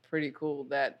pretty cool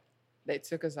that they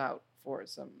took us out for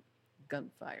some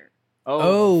gunfire.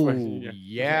 Oh, yeah.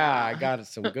 yeah. I got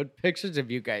some good pictures of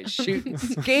you guys shooting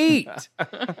skeet.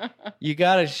 You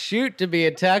got to shoot to be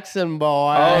a Texan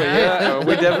boy. Oh yeah,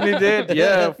 we definitely did.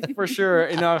 Yeah, for sure.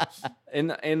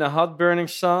 In a hot burning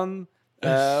sun,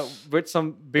 with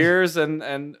some beers and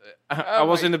I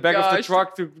was my in the back of the gosh.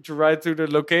 truck to ride to the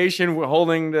location. We're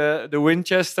holding the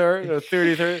Winchester, the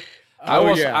 30. I Oh,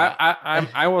 was yeah.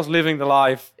 I was living the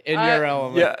life. In I- your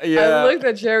element. Yeah, I yeah. looked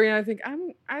at Jerry and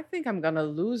I think I'm gonna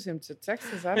lose him to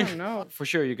Texas. I don't know. For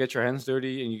sure, you get your hands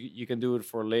dirty, and you can do it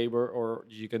for labor, or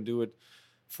you can do it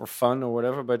for fun or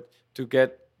whatever. But to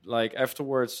get like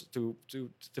afterwards to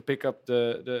pick up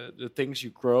the things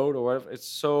you growed or whatever, it's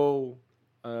so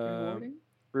Rewarding.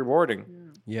 rewarding.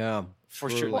 Yeah. Yeah. For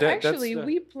Truly. sure. Well, That's actually, the-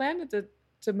 we planted the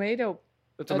tomato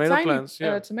tomato plants.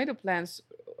 Yeah. tomato plants,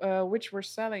 which we're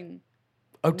selling.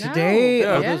 Oh, No. today?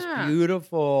 Yeah. Oh, that's Yeah.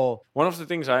 beautiful. One of the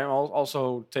things I'm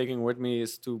also taking with me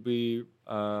is to be,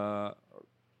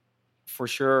 for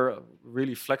sure,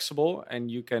 really flexible,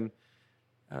 and you can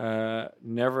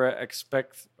never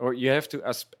expect, or you have to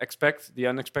expect the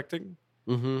unexpected.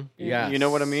 Mm-hmm. Yeah. Yes. You know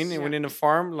what I mean? Yeah. Within a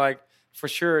farm, like for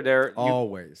sure,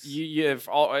 Always. you have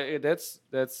all.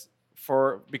 That's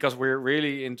for because we're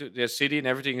really into the city and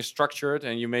everything is structured,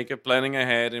 and you make a planning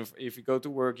ahead. And if you go to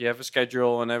work, you have a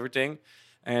schedule and everything.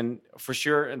 And for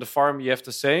sure, in the farm, you have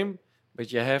the same,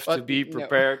 but you have to But be no.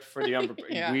 prepared for the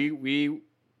unprepared. Yeah.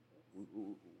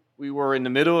 We were in the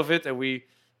middle of it, and we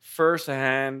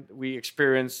firsthand we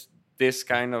experienced this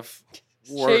kind of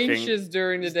working. Changes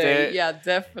during the Is day. that- Yeah,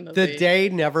 definitely. The day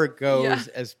never goes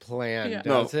Yeah. as planned, Yeah.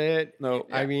 does it? No.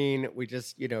 I mean, we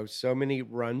just, so many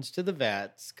runs to the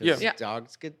vets because Yeah. Yeah.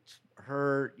 dogs get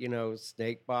hurt,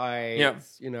 snake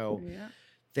bites, Yeah. Yeah.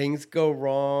 things go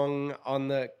wrong on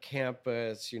the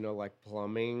campus, like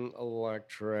plumbing,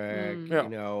 electric,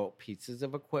 Mm. Yeah. pieces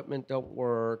of equipment don't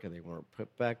work and they weren't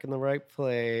put back in the right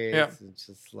place. Yeah. It's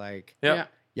just like, Yeah.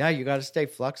 yeah, you got to stay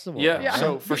flexible. Yeah. Yeah.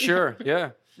 So for sure,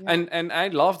 yeah. Yeah. And I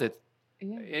loved it.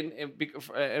 Yeah.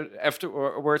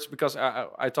 Afterwards, because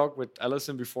I talked with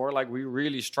Alison before, like we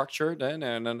really structured and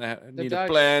then need a Dutch.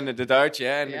 plan and the Dutch,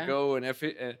 and Yeah. go and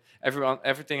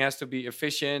everything has to be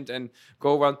efficient and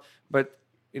go on. But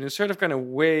in a sort of kind of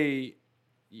way,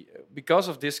 because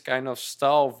of this kind of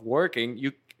style of working,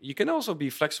 you can also be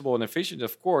flexible and efficient,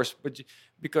 of course, but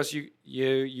because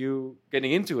you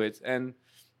getting into it and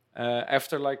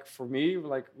after like for me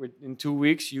like in 2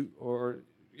 weeks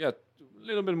a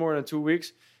little bit more than 2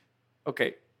 weeks.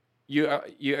 Okay, you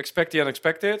expect the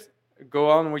unexpected. Go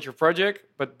on with your project,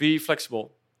 but be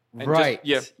flexible. And Right.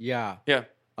 Just, Yeah. yeah.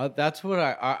 That's what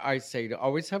I say, to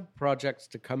always have projects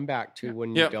to come back to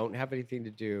when you Yeah. don't have anything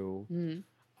to do. Mhm.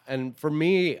 And for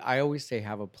me, I always say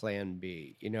have a plan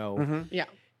B. Mhm. Yeah.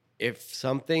 If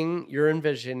something you're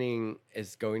envisioning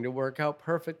is going to work out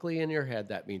perfectly in your head,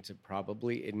 that means it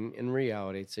probably isn't in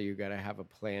reality. So you got to have a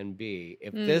plan B.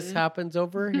 If this Mhm. happens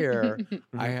over here,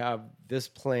 I have this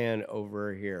plan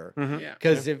over here. Mhm. Yeah.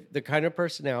 Because if the kind of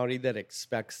personality that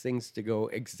expects things to go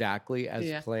exactly as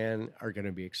Yeah. planned are going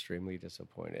to be extremely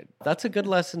disappointed. That's a good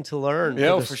lesson to learn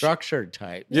Yeah, for the for structured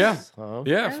types. Yeah. Huh?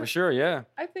 Yeah, Yeah. for sure. Yeah.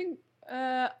 I think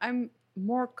I'm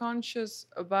more conscious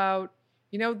about,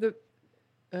 the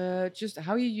just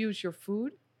how you use your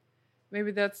food.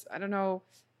 Maybe that's, I don't know.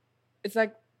 It's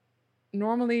like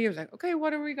normally it's like, okay,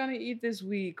 what are we gonna eat this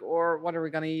week, or what are we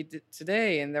gonna eat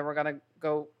today, and then we're gonna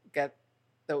go get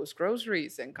those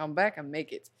groceries and come back and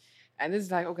make it. And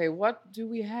it's like, okay, what do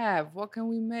we have? What can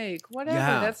we make? Whatever.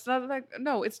 Yeah. That's not like,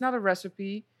 no, it's not a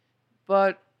recipe,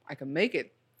 but I can make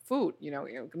it food. You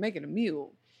can make it a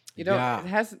meal. Yeah. It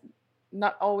has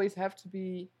not always have to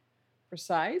be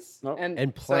precise No. And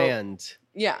so- planned.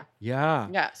 yeah, Yeah.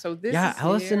 yeah. So this Yeah, is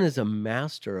Allison here. is a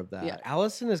master of that. Yeah.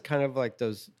 Allison is kind of like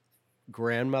those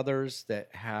grandmothers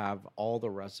that have all the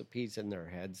recipes in their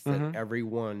heads that Mhm.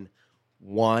 everyone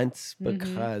wants Mhm.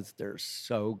 because they're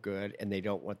so good and they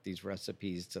don't want these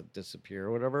recipes to disappear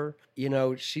or whatever.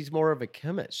 She's more of a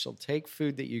chemist. She'll take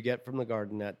food that you get from the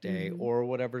garden that day Mhm. or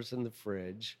whatever's in the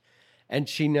fridge, and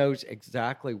she knows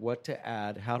exactly what to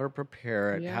add, how to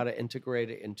prepare it, Yeah. how to integrate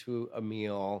it into a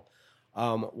meal,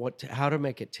 how to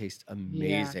make it taste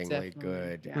amazingly definitely.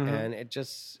 good. Yeah. Mhm. And it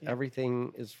just Yeah.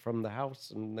 everything is from the house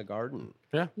and the garden.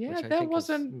 Yeah, which I that think is-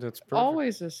 wasn't That's perfect.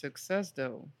 always a success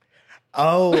though.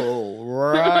 Oh,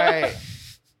 right.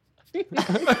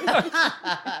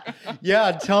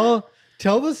 Yeah,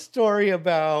 tell the story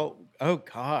about. Oh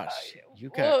gosh, you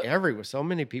got so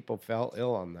many people fell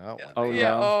ill on that one. Oh, yeah.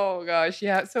 yeah. Oh gosh.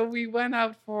 Yeah. So we went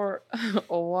out for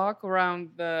a walk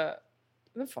around the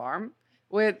farm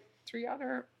with 3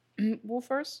 other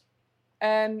woofers,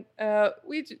 and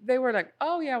they were like,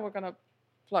 "Oh yeah, we're gonna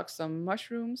pluck some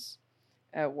mushrooms."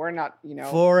 We're not,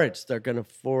 Forage. They're gonna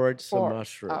forage some For- oh,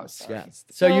 mushrooms. sorry. Yes.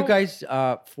 So you So- guys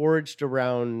foraged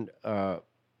around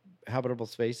habitable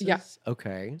spaces. Yeah.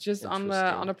 Okay. just on the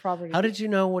Interesting. property. How did you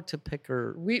know what to pick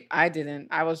or? I didn't.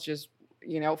 I was just,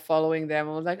 following them.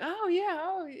 I was like, oh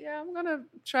yeah, I'm gonna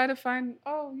try to find.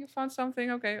 Oh, you found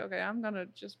something? Okay, I'm gonna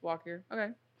just walk here.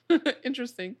 Okay,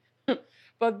 interesting.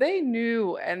 But they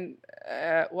knew, and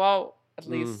at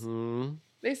least Mhm.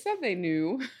 they said they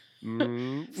knew.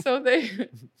 Mhm. So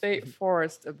they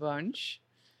foraged a bunch,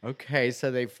 Okay, so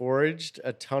they foraged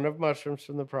a ton of mushrooms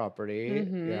from the property.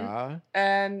 Mhm. Yeah.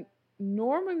 and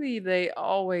normally they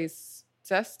always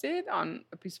test it on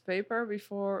a piece of paper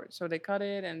before, so they cut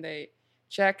it and they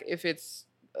check if it's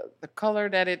the color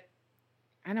that it.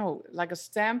 I know, like a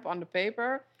stamp on the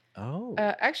paper. Oh.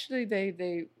 Actually,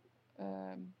 they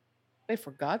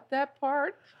forgot that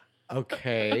part.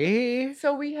 Okay.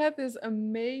 So we had this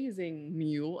amazing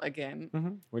meal again.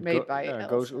 Mhm. With Made by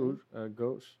goes Alison.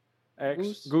 goes.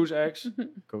 eggs, goose eggs,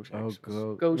 goose Oh, eggs,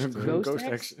 Ghost eggs? ghost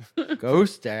eggs.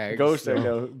 ghost egg, No.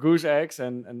 no, goose eggs,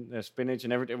 and spinach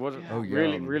and everything. It was Yeah. Oh,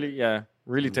 really, yum. really,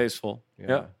 really tasteful.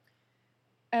 Yeah.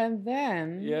 And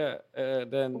then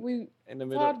Then we in the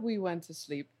middle, thought we went to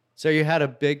sleep. So you had a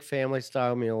big family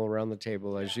style meal around the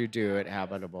table, as you do at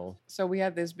Habitable. So we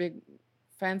had this big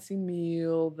fancy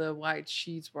meal. The white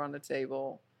sheets were on the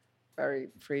table. Very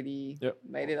pretty. Yep.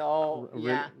 Made it all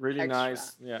really extra.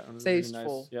 nice. Yeah, really nice,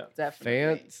 Tasteful. yeah.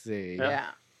 Definitely. Fancy.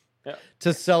 Yeah.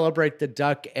 To celebrate the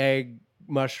duck egg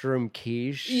mushroom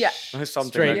quiche. Yeah.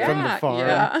 Something Straight like from that. the farm.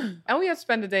 Yeah. And we had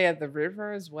spent the day at the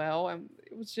river as well. And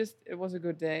it was a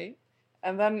good day.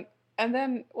 And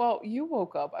then, well, you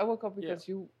woke up. I woke up because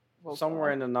you woke Somewhere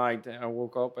up. in the night, I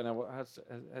woke up and I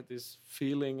had this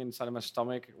feeling inside of my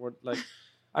stomach. Where, like,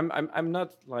 I'm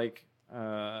not like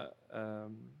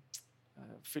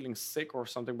feeling sick or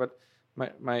something, but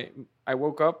I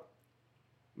woke up,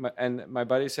 and my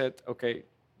body said, "Okay,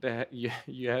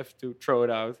 you have to throw it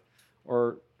out,"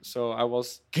 or so I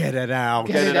was. Get it out.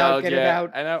 Get it out, get it yeah.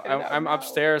 out, And get it out I'm now.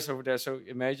 upstairs over there. So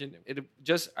imagine it.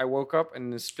 I woke up and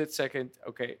in a split second,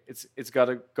 okay, it's got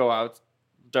to go out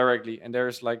directly. And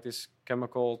there's like this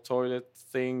chemical toilet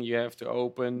thing you have to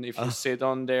open if you sit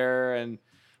on there and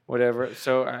whatever.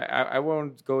 So I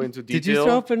won't go into detail. Did you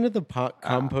throw up into the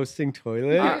composting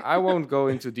toilet? I won't go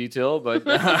into detail, but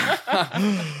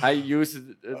I used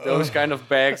those kind of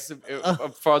bags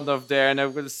up front of there, and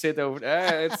I'm going to sit over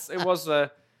there. It was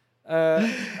a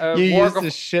you work used of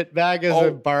the shit bag as a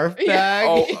Oh. barf Yeah. bag?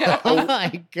 Oh. Oh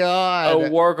my God. a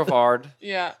work of art.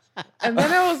 Yeah. And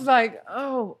then I was like,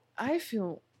 oh, I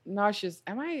feel nauseous.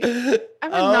 Am I Oh,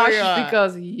 nauseous yeah.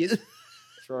 because he is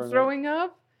throwing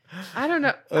up? I don't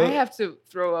know. I have to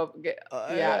throw up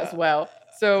as well.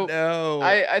 So No.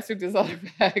 I took this other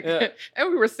bag Yeah. and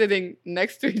we were sitting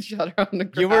next to each other on the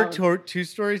ground. You were two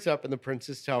stories up in the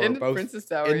Princess Tower, in the both Princess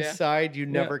Tower, inside. You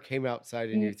never came outside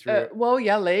and you threw it. well,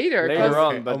 yeah, later. Later 'cause-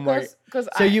 on, but Oh my- Because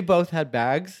So you both had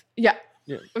bags? yeah.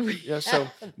 yeah. So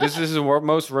this is the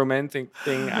most romantic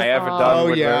thing I ever Oh, done. Oh,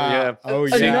 with yeah. her. Oh,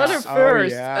 Six. yeah. Another Oh,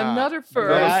 first. yeah. Another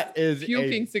first. That is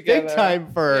puking a together. big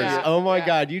time first. Yeah. Oh my Yeah.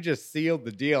 God, you just sealed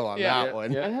the deal on Yeah. that Yeah.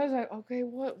 one. Yeah. And I was like, okay,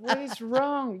 what is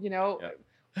wrong? You know,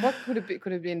 Yeah. what could it be?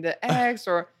 Could it have been the eggs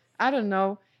or I don't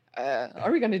know?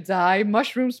 Are we gonna die?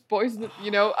 Mushrooms poisoned?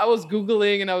 You know, I was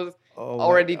googling and I was Oh my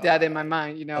already God. dead in my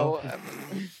mind. You know, Oh.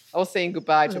 I was saying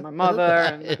goodbye to my mother.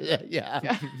 And,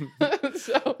 yeah.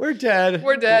 so We're dead.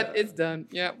 we're dead. It's done.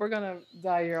 Yeah, we're gonna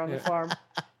die here on the farm.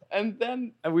 And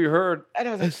then And we heard, and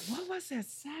I was like, what was that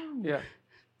sound? yeah.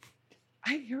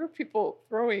 I hear people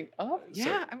throwing up.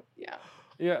 Yeah, yeah.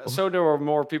 Yeah, so there were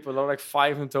more people. There were like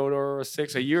 5 in total or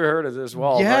 6. So you heard it as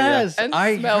well. right? Yeah. Yes, And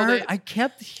I smelled heard. it. I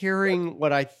kept hearing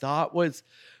what I thought was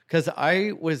because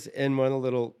I was in one of the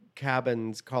little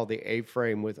cabins called the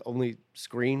A-frame with only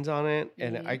screens on it,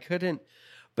 and Mhm. I couldn't.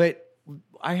 But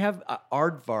I have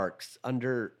aardvarks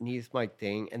underneath my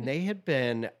thing, and they had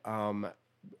been.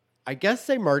 I guess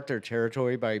they marked their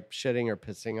territory by shitting or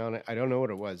pissing on it. I don't know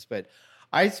what it was, but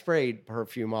I sprayed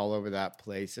perfume all over that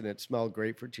place and it smelled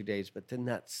great for 2 days. But then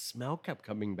that smell kept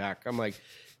coming back. I'm like,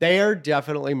 they are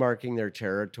definitely marking their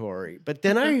territory. But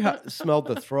then I smelled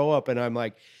the throw up and I'm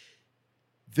like,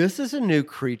 this is a new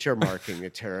creature marking the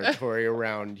territory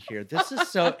around here. This is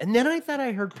so. And then I thought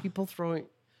I heard people throwing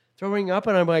up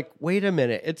and I'm like, wait a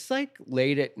minute. It's like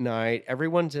late at night.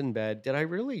 Everyone's in bed. Did I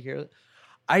really hear that?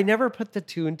 I never put the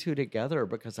 2 and 2 together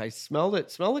because I smelled it.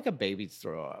 It smelled like a baby's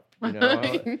throw up, you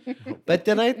know. But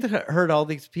then I heard all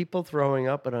these people throwing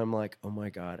up, and I'm like, "Oh my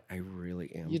God, I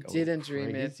really am." You going didn't dream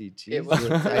it. crazy. It Jesus. was-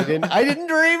 I didn't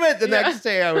dream it. The Yeah. next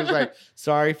day, I was like,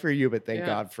 "Sorry for you, but thank Yeah.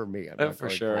 God for me." I'm Yeah, not for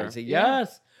going sure. crazy. Yeah.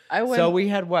 Yes. I went. So we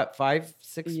had what 5,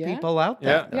 6 Yeah. people out Yeah.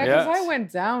 that Yeah, night. because Yes. I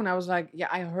went down. I was like, yeah,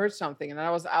 I heard something, and then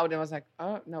I was out, and I was like,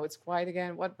 oh no, it's quiet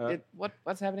again.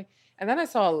 What's happening? And then I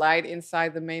saw a light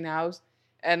inside the main house,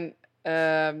 and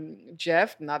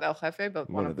Jeff, not El Jefe, but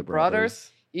one of the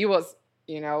brothers, he was,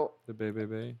 you know, The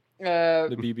BBB. uh,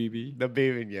 The BBB. The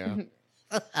baby, yeah.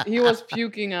 he was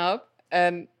puking up,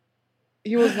 and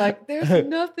he was like, "There's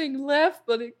nothing left,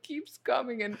 but it keeps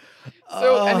coming." And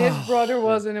so, and his brother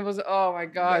was, and it was, oh my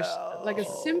gosh, like a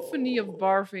symphony of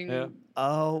barfing. Yeah.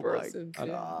 Oh my Persons, God.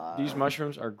 yeah. These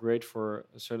mushrooms are great for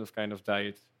a certain kind of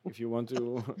diet. If you want to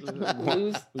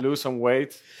Lose. lose some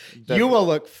weight, You will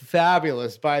look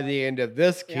fabulous by the end of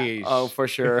this Yeah. quiche. Oh, for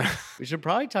sure. We should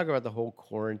probably talk about the whole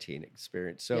quarantine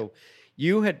experience. So,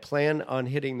 you had planned on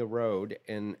hitting the road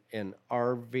in an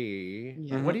RV.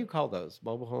 Yeah. What do you call those?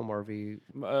 Mobile home RV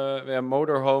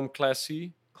Motorhome Class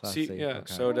C. Class See, C, yeah.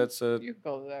 okay. So that's You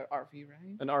call it an RV,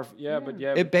 right? an RV. Yeah, but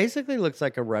Yeah. yeah, It basically looks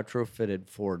like a retrofitted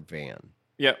Ford van.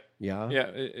 yeah, Yeah.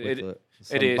 yeah. With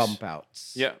some is. bump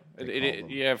outs. Yeah, they call them.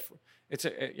 yeah. It's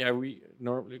we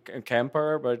normally a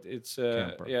camper, but it's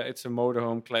Camper. it's a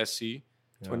motorhome Class C,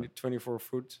 Yeah. 24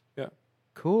 foot. Yeah.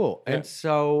 Cool. Yeah. And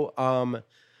so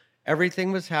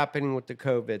everything was happening with the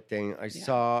COVID thing. I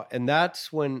saw, and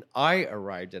that's when I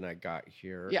arrived and I got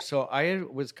here. Yeah. So I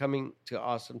was coming to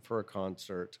Austin for a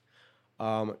concert.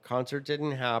 Concert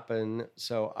didn't happen,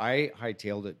 so I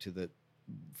hightailed it to the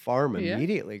farm Yeah.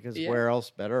 immediately because Yeah. where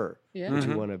else better Yeah. would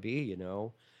you Mhm. want to be,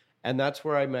 And that's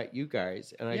where I met you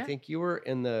guys. And I Yeah. think you were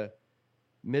in the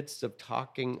midst of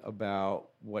talking about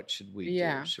what should we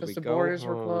Yeah, do? Should we because the go borders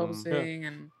were home? closing,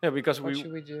 and Yeah, because what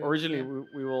should we do? originally Yeah.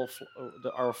 we will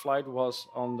our flight was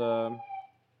on the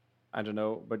I don't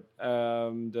know, but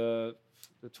the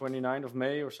 29th of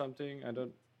May or something. I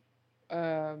don't.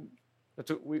 Um,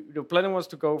 The plan was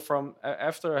to go from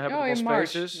after Habitable in March.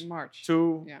 Spaces In March.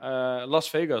 to Yeah. Las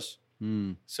Vegas.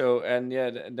 Hmm. So and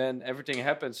then everything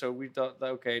happened. So we thought, that,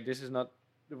 okay, this is not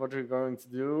what we're going to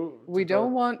do. We to go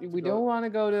don't want. We go- don't want to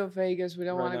go to Vegas. We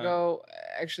don't Right want to now. go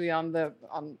actually on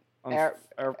on air-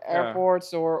 yeah.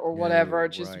 airports or whatever. Yeah,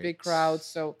 Just right. big crowds.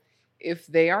 So if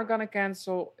they aren't gonna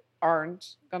cancel,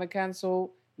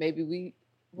 maybe we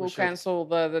will should. cancel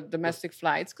the domestic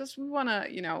flights because we want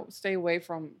to stay away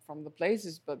from the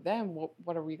places. But then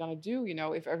what are we gonna do?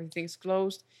 If everything's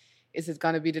closed, is it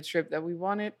gonna be the trip that we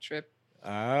wanted?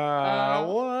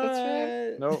 What? that's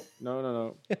right.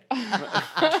 No.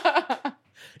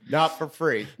 Not for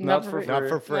free. Not for for Not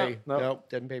for free. free. No. Nope,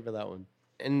 didn't pay for that one.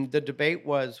 And the debate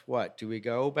was what? Do we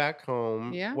go back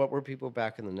home? Yeah. What were people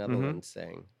back in the Netherlands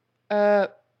saying?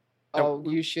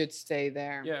 You should stay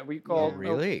there. Yeah, we Oh, called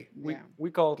really? Yeah. we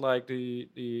called like the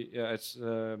it's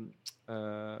the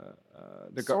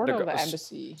Sort of the s-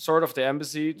 embassy. sort of the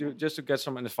embassy just to get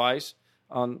some advice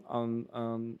on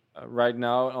right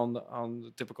now on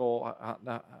the typical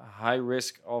the high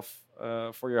risk of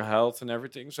for your health and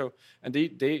everything. So and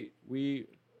we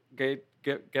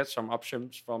get some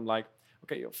options from like,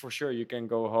 okay, for sure you can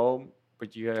go home,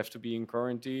 but you have to be in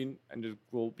quarantine and it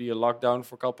will be a lockdown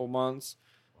for a couple months.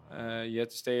 You have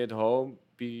to stay at home,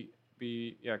 be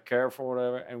careful,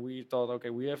 whatever. And we thought, okay,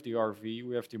 we have the RV,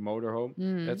 we have the motorhome.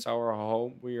 Mhm. That's our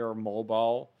home. We are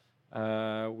mobile.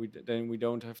 Then we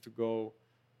don't have to go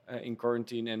in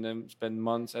quarantine and then spend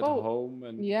months at Oh, home.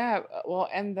 And Yeah, well,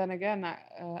 and then again,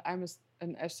 I'm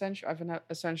an essential. I have an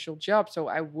essential job, so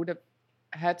I would have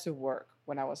had to work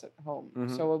when I was at home.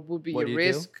 Mhm. So it would be What a do you do?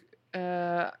 risk.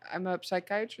 I'm a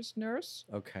psychiatrist nurse,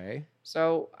 Okay.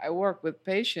 so I work with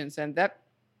patients, and that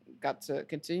got to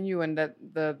continue. And that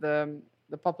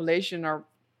the population are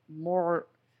more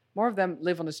of them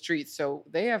live on the streets, so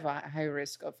they have a high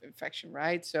risk of infection,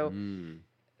 right? So Mm.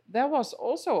 that was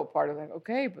also a part of like,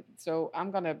 okay, but so I'm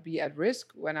gonna be at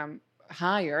risk when I'm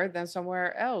higher than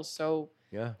somewhere else. So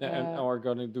Yeah. and Uh, we're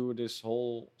gonna do this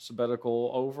whole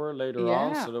sabbatical over later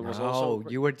on. Yeah. So there was Oh, also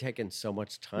you were taking so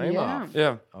much time Yeah. off.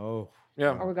 yeah. Oh.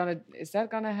 are we gonna? Is that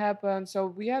gonna happen? So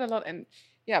we had a lot, and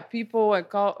yeah, people and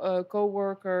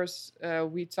co-workers.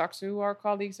 We talked to our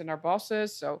colleagues and our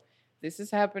bosses. So this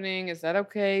is happening. Is that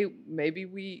okay? Maybe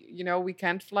we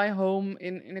can't fly home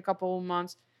in a couple of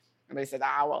months. And they said,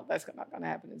 well, that's not gonna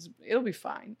happen. It'll be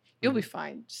fine. You'll be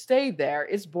fine. Stay there.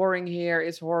 It's boring here.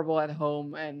 It's horrible at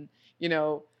home, and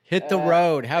Hit the Uh,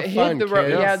 road. Have hit fun, the road.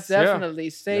 kids. Yeah, Yeah. definitely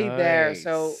stay there.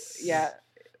 So Nice. yeah,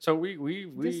 So we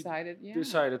decided. Yeah.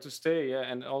 decided to stay,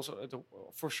 yeah, and also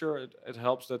for sure it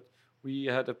helps that we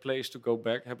had a place to go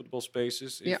back, habitable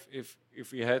spaces, Yeah.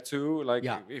 if we had to, like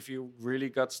Yeah. if you really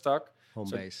got stuck. Home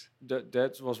So base.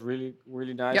 That was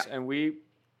really nice, Yeah. and we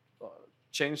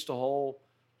changed the whole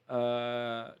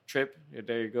trip. Yeah,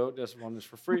 there you go. This one is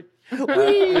for free.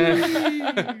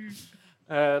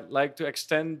 Like to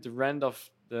extend the rent of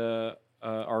the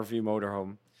RV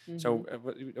motorhome. So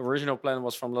the original plan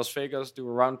was from Las Vegas, do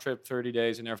a round trip, 30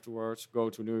 days, and afterwards go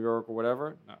to New York or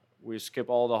whatever. No, we skip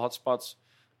all the hotspots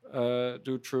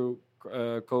due through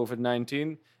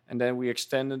COVID-19, and then we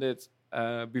extended it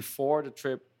before the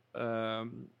trip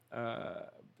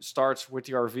starts with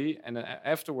the RV, and then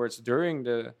afterwards during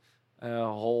the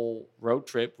whole road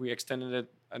trip, we extended it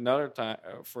another time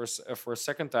for a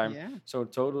second time. Yeah. So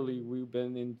totally, we've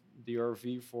been in the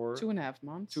RV for 2.5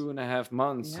 months. 2.5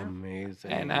 months. Yeah.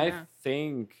 Amazing. And Yeah. I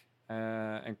think,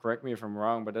 and correct me if I'm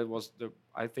wrong, but that was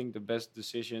I think the best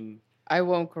decision. I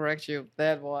won't correct you.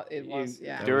 That was it was. In-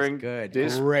 Yeah. That during was good.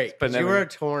 this Great. 'Cause you were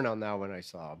pandemic. torn on that when I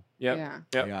saw him. Yeah. Yeah.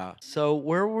 Yep. Yeah. So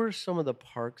where were some of the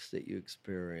parks that you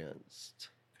experienced?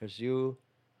 Because you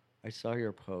I saw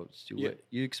your post. Yeah.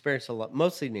 You experienced a lot,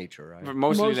 mostly nature, right? But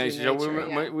mostly Mostly nature. So nature,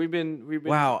 yeah. we've been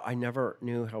Wow, I never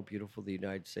knew how beautiful the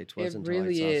United States was It until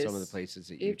really I saw is. some of the places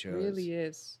that you It chose. really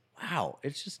is. Wow,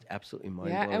 it's just absolutely mind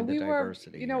Yeah, blowing and the we were,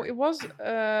 diversity. you know, here. it was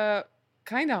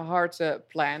kind of hard to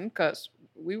plan because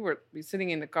we were sitting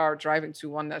in the car driving to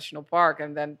one national park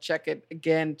and then check it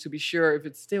again to be sure if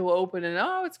it's still open and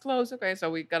oh, it's closed. Okay, so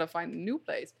we got to find a new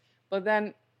place. But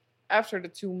then after the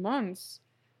 2 months,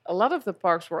 a lot of the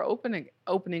parks were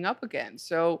opening up again.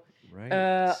 So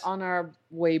right. on our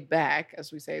way back,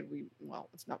 as we say,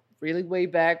 it's not really way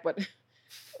back, but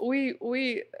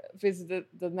we visited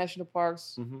the national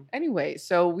parks Mhm. anyway.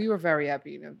 So we were very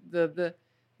happy. You know,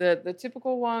 the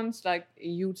typical ones like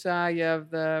in Utah, you have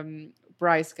the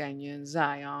Bryce Canyon,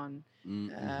 Zion,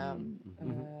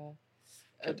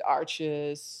 the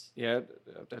Arches. Yeah,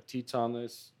 the Teton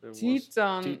is.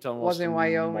 Teton was in the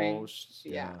Wyoming. Most,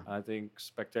 Yeah. I think,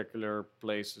 spectacular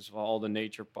places of all the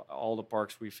nature, all the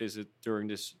parks we visit during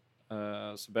this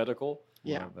sabbatical.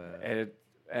 Yeah. Love it.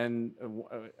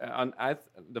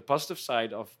 The positive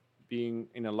side of being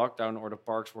in a lockdown or the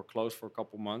parks were closed for a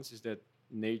couple months is that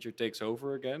nature takes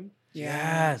over again.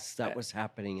 Yes, that was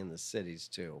happening in the cities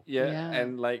too. Yeah.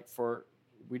 And like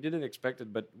we didn't expect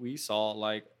it, but we saw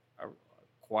like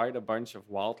quite a bunch of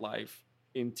wildlife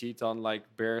in Teton, like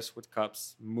bears with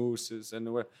cubs, mooses,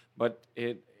 but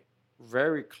it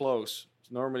very close.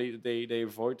 Normally they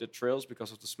avoid the trails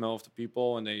because of the smell of the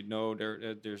people, and they know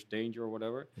there's danger or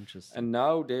whatever. Interesting. And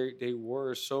now they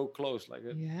were so close. Like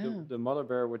Yeah. the mother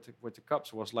bear with the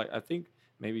cubs was like, I think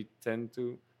maybe 10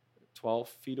 to 12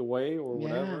 feet away or Yeah.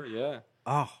 whatever. Yeah.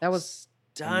 Oh, That was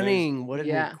stunning. What an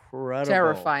yeah, incredible.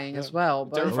 terrifying as well.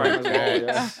 But Terrifying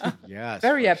as well, yeah. Yes.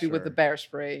 very for happy with the sure. bear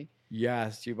spray.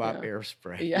 Yes, you bought Yeah. bear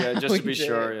spray. Yeah, just to we be did,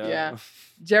 sure. Yeah.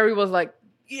 Jerry was like,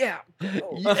 "Yeah,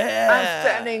 go. I'm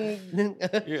standing.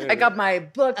 I got my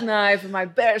buck knife and my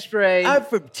bear spray." I'm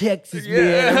from Texas,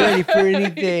 man. I'm ready for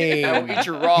anything. I will eat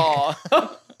you raw.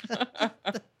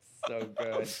 So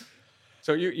good.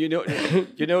 So you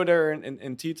know there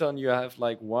in Teton you have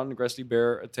like one grizzly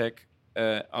bear attack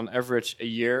on average a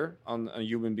year on a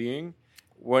human being.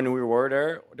 When we were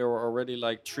there were already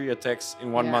like 3 attacks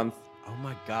in 1 Yeah. month. Oh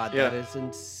my God, Yeah. that is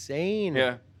insane.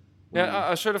 Yeah.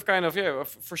 Yeah, a sort of kind of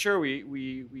for sure.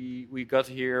 We got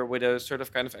here with a sort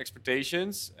of kind of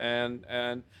expectations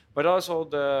and but also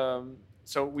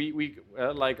so we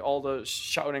like all the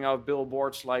shouting out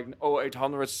billboards like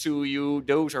 0800 sue you.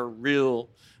 Those are real.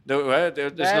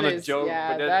 There's That not a is- joke,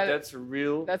 yeah, but that- that's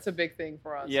real. That's a big thing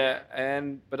for us. Yeah,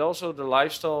 but also the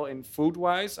lifestyle in food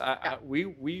wise,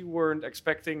 we weren't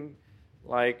expecting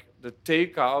like the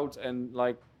takeout and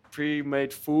like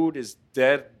pre-made food is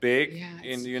that big Yeah, in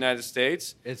it's- the United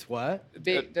States. It's what?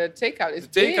 The takeout is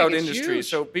The takeout big, it's industry, huge.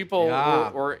 so people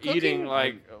Yeah. were Cooking- eating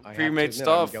like I have to pre-made admit,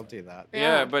 stuff. I'm guilty of that. Yeah.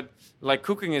 Yeah. But like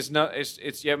cooking is not. It's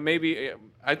maybe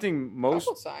I think most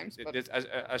Couple times, but- it's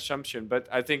assumption, but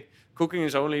I think cooking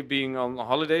is only being on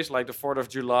holidays like the 4th of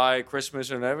July,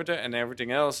 Christmas, and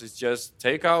everything else is just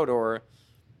takeout. Or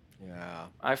Yeah.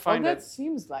 I Well, find that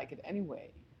seems like it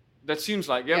anyway. that seems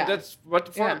like Yeah. that's what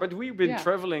for. Yeah. But we've been Yeah.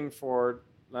 traveling for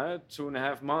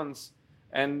 2.5 months,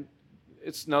 and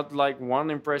it's not like one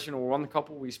impression or one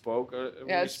couple we spoke. Yeah,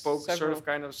 We it's spoke several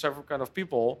kind of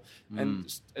people, and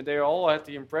they all had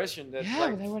the impression that Yeah,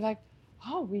 like they were like,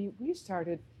 "Oh, we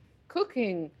started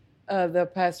cooking the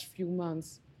past few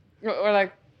months," or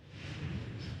like,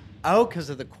 Oh, because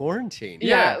of the quarantine.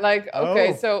 yeah, Yeah. like okay,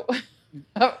 Oh. so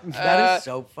That is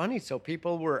so funny. So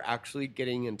people were actually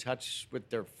getting in touch with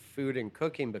their food and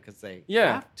cooking because they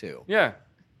Yeah. have to. yeah.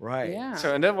 Right. yeah.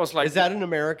 So and that was like Is that an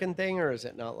American thing or is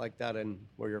it not like that in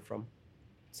where you're from?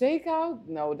 Takeout?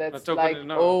 No, that's Takeout, like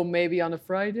no. oh maybe on a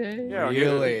Friday. Yeah,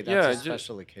 Really? That's a ju-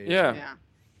 special occasion. yeah. Yeah.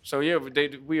 So yeah, we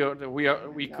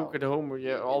cook No. at home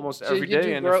almost So every you day,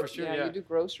 do and gro- for sure, you do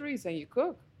groceries and you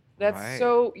cook. That's Right.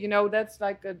 so that's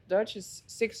like a Dutch is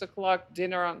 6 o'clock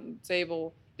dinner on the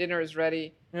table. Dinner is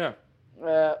ready. yeah.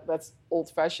 That's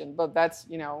old fashioned, but that's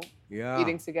Yeah.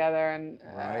 eating together and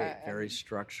Right. Very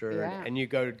structured. yeah. And you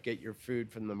go to get your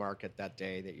food from the market that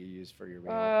day that you use for your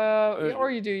meal. or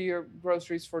you do your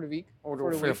groceries for the week. Or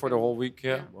for the for the weekend. whole week,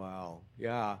 yeah. Yeah. Wow.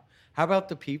 Yeah. How about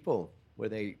the people?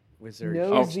 Was there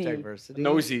Nosy. huge diversity?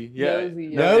 Nosy, yeah. Nosy,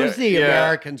 yeah. Nosy Yeah.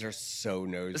 Americans are so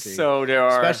nosy. So they are,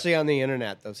 Especially on the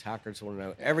internet, those hackers will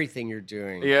know everything you're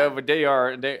doing. yeah, but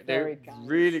they're Very kind.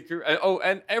 really cool.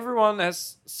 And everyone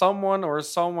has someone or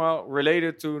somehow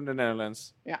related to the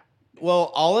Netherlands.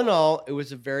 Well, all in all, it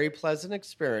was a very pleasant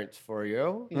experience for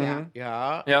you. Yeah,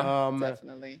 Yeah. Yeah.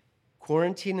 definitely.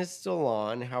 Quarantine is still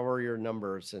on. How are your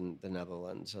numbers in the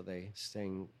Netherlands? Are they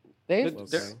staying They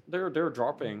They're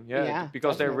dropping, yeah, Yeah,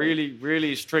 because they're definitely.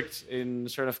 really strict in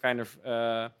sort of kind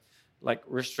of like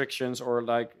restrictions, or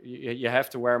like you have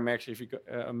to wear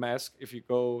a mask if you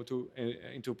go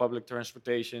into public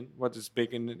transportation. What is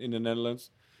big in the Netherlands?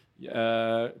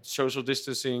 Social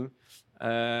distancing,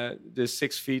 the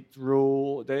 6 feet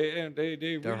rule. They They're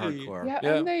really, hardcore. yeah,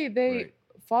 Yeah. and they Right.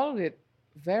 followed it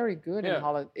very good in Yeah.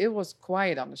 Holland. It was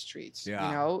quiet on the streets. Yeah,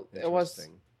 You know, there was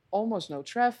Interesting. almost no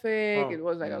traffic. Oh. It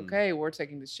was like, Mm. okay, we're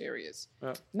taking this serious.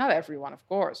 Yeah. Not everyone, of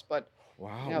course, but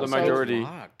Wow, Yeah, The so- majority.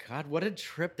 God, what a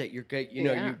trip that you're getting. You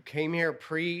know, Yeah. you came here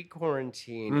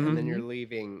pre-quarantine, and then you're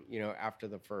leaving. You know, after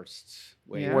the first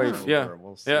wave. Yeah. is Wave, yeah. over.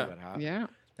 We'll see Yeah. what happens. yeah.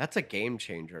 That's a game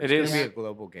changer. It It's gonna is. be a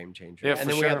global game changer. Yeah, and for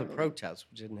then we have sure. the protests,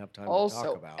 which didn't have time to talk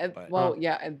Also, about. and, But well,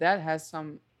 yeah, and that has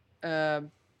some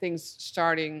things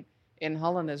starting in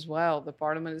Holland as well. The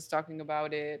parliament is talking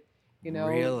about it. You know,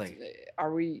 Really?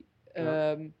 Are we?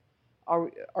 Yeah.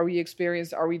 Are we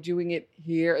experienced? Are we doing it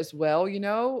here as well? You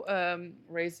know,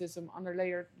 racism,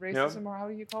 underlayered racism, or how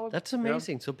do you call it? that's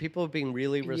amazing. So people are being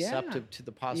really Yeah. receptive to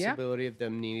the possibility of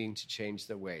them needing to change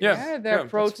their ways. Yeah. yeah, there yeah, are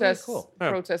that's really protests, cool. Yeah.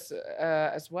 protests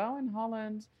as well in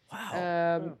Holland.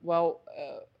 Wow. Well,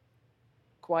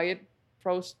 quiet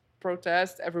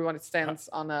protest. Everyone stands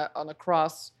on a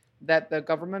cross that the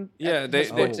government Yeah, they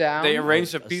has put down. they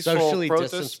arranged a A peaceful socially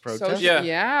protest. distanced protest. Social- Yeah.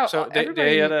 yeah. So they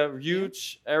everybody- had a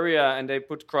huge area, and they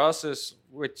put crosses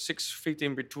with 6 feet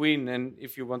in between. And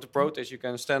if you want to protest, you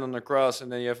can stand on the cross,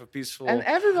 and then you have a peaceful. and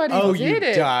everybody Oh, you did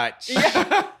it. Dutch!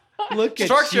 Yeah, Look at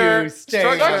Structure, you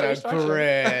staying on a structure.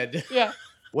 grid. yeah.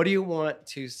 What do you want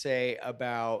to say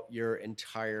about your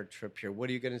entire trip here?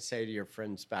 What are you going to say to your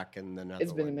friends back in the Netherlands?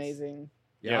 It's been amazing.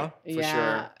 Yeah, for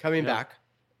sure. coming Yeah. back.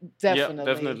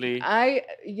 Definitely.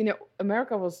 definitely.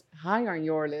 America was high on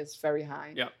your list, very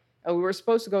high. Yeah. We were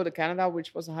supposed to go to Canada,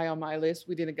 which was high on my list.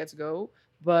 We didn't get to go,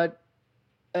 but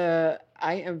I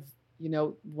am,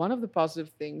 one of the positive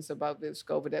things about this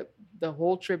COVID, that the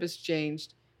whole trip has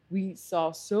changed. We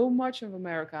saw so much of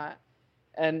America,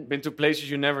 and Been to places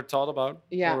you never thought about.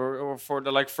 Yeah. Or for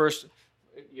the first.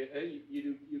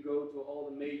 You go to all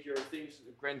the major things,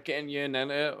 the Grand Canyon,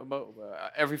 and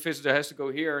every visitor has to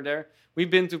go here and there. We've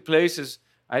been to places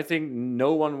I think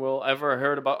no one will ever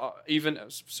heard about. Even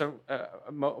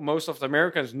most of the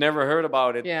Americans never heard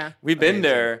about it. yeah. We've been Amazing.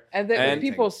 there. And the And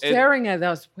people staring at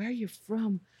us. Where are you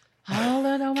from?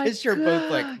 Holland. Oh my god. Because you're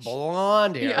both like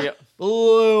blonde hair, Yeah. Yeah.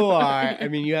 blue eye. I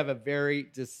mean, you have a very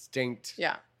distinct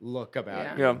Yeah. look about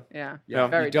Yeah. you. Yeah. Yeah. Yeah,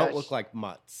 Very you don't Dutch. look like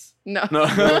mutts. No. No.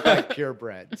 You look like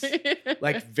purebreds,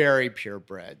 like very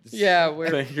purebreds. yeah. We're.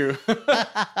 Thank you.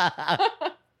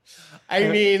 I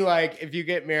mean, like if you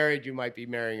get married, you might be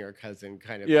marrying your cousin,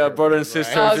 kind of. Yeah, brother and purebred,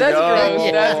 sister. Oh, right? that's Oh.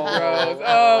 gross. That's gross.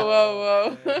 Oh,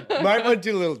 whoa, whoa. Might want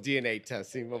to do a little DNA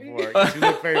testing before. 'Cause you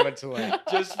look very much alike.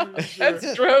 Just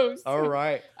That's gross. All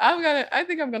right. I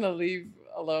think I'm gonna leave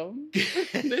alone.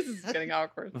 This is getting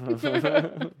awkward.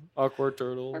 awkward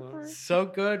turtle. Awkward. So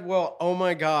good. Well, oh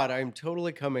my God, I'm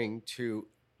totally coming to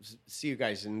see you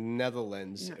guys in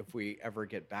Netherlands Yeah. if we ever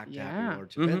get back to Yeah. having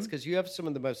Lord's events, Mhm. because you have some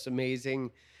of the most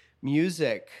amazing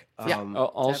music Yeah.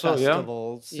 Also, yeah.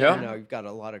 festivals. Yeah. You know, you've got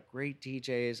a lot of great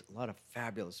DJs, a lot of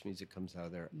fabulous music comes out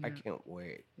of there. I Yeah. can't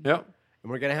wait. Yeah. And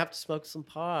we're gonna have to smoke some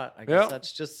pot. I Yeah. guess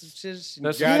that's just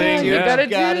That's the gotta thing, do You yeah. what gotta, you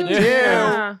gotta do. do.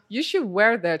 Yeah. You should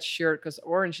wear that shirt because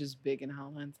orange is big in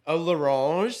Holland. Oh,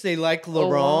 L'Orange. They like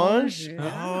L'Orange. Orange,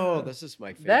 yeah. Oh, this is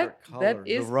my favorite That- color. that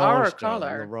is L'Orange, our darling,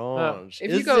 color. L'Orange.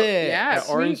 If Is you go, it? yeah, Yeah,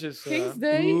 orange Sweet is, King's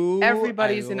Day, Ooh,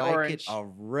 everybody's I in like orange. It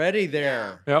already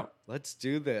there. Yeah. Let's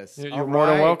do this. You're All more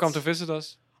than right. welcome to visit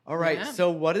us. All right. Yeah. So,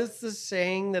 what is the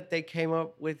saying that they came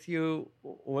up with you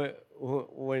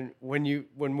when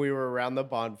we were around the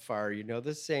bonfire? You know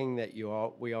the saying that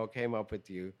we all came up with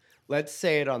you. Let's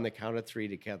say it on the count of 3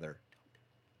 together.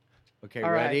 Okay,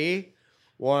 All right. ready?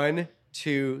 1,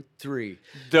 2, 3.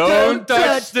 Don't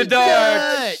touch the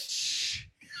Dutch.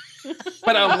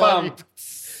 Ba-dum-bum.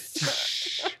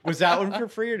 Was that one for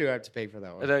free, or do I have to pay for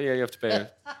that one? Yeah, you have to pay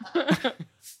it.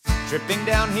 Tripping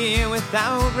down here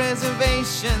without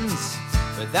reservations,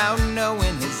 without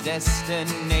knowing his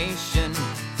destination.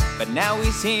 But now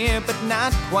he's here, but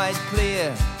not quite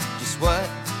clear just what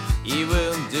he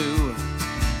will do.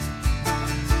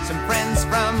 Some friends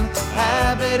from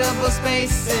habitable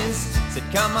spaces said,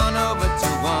 come on over to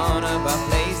one of our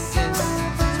places. So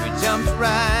we jumped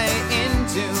right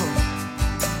into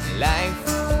life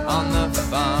on the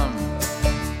farm.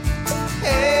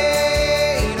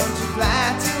 Hey, don't you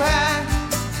fly too high.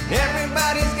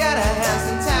 Everybody's gotta have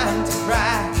some time to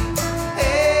cry.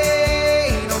 Hey,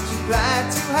 don't you fly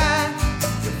too high.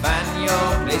 You'll find your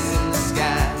place in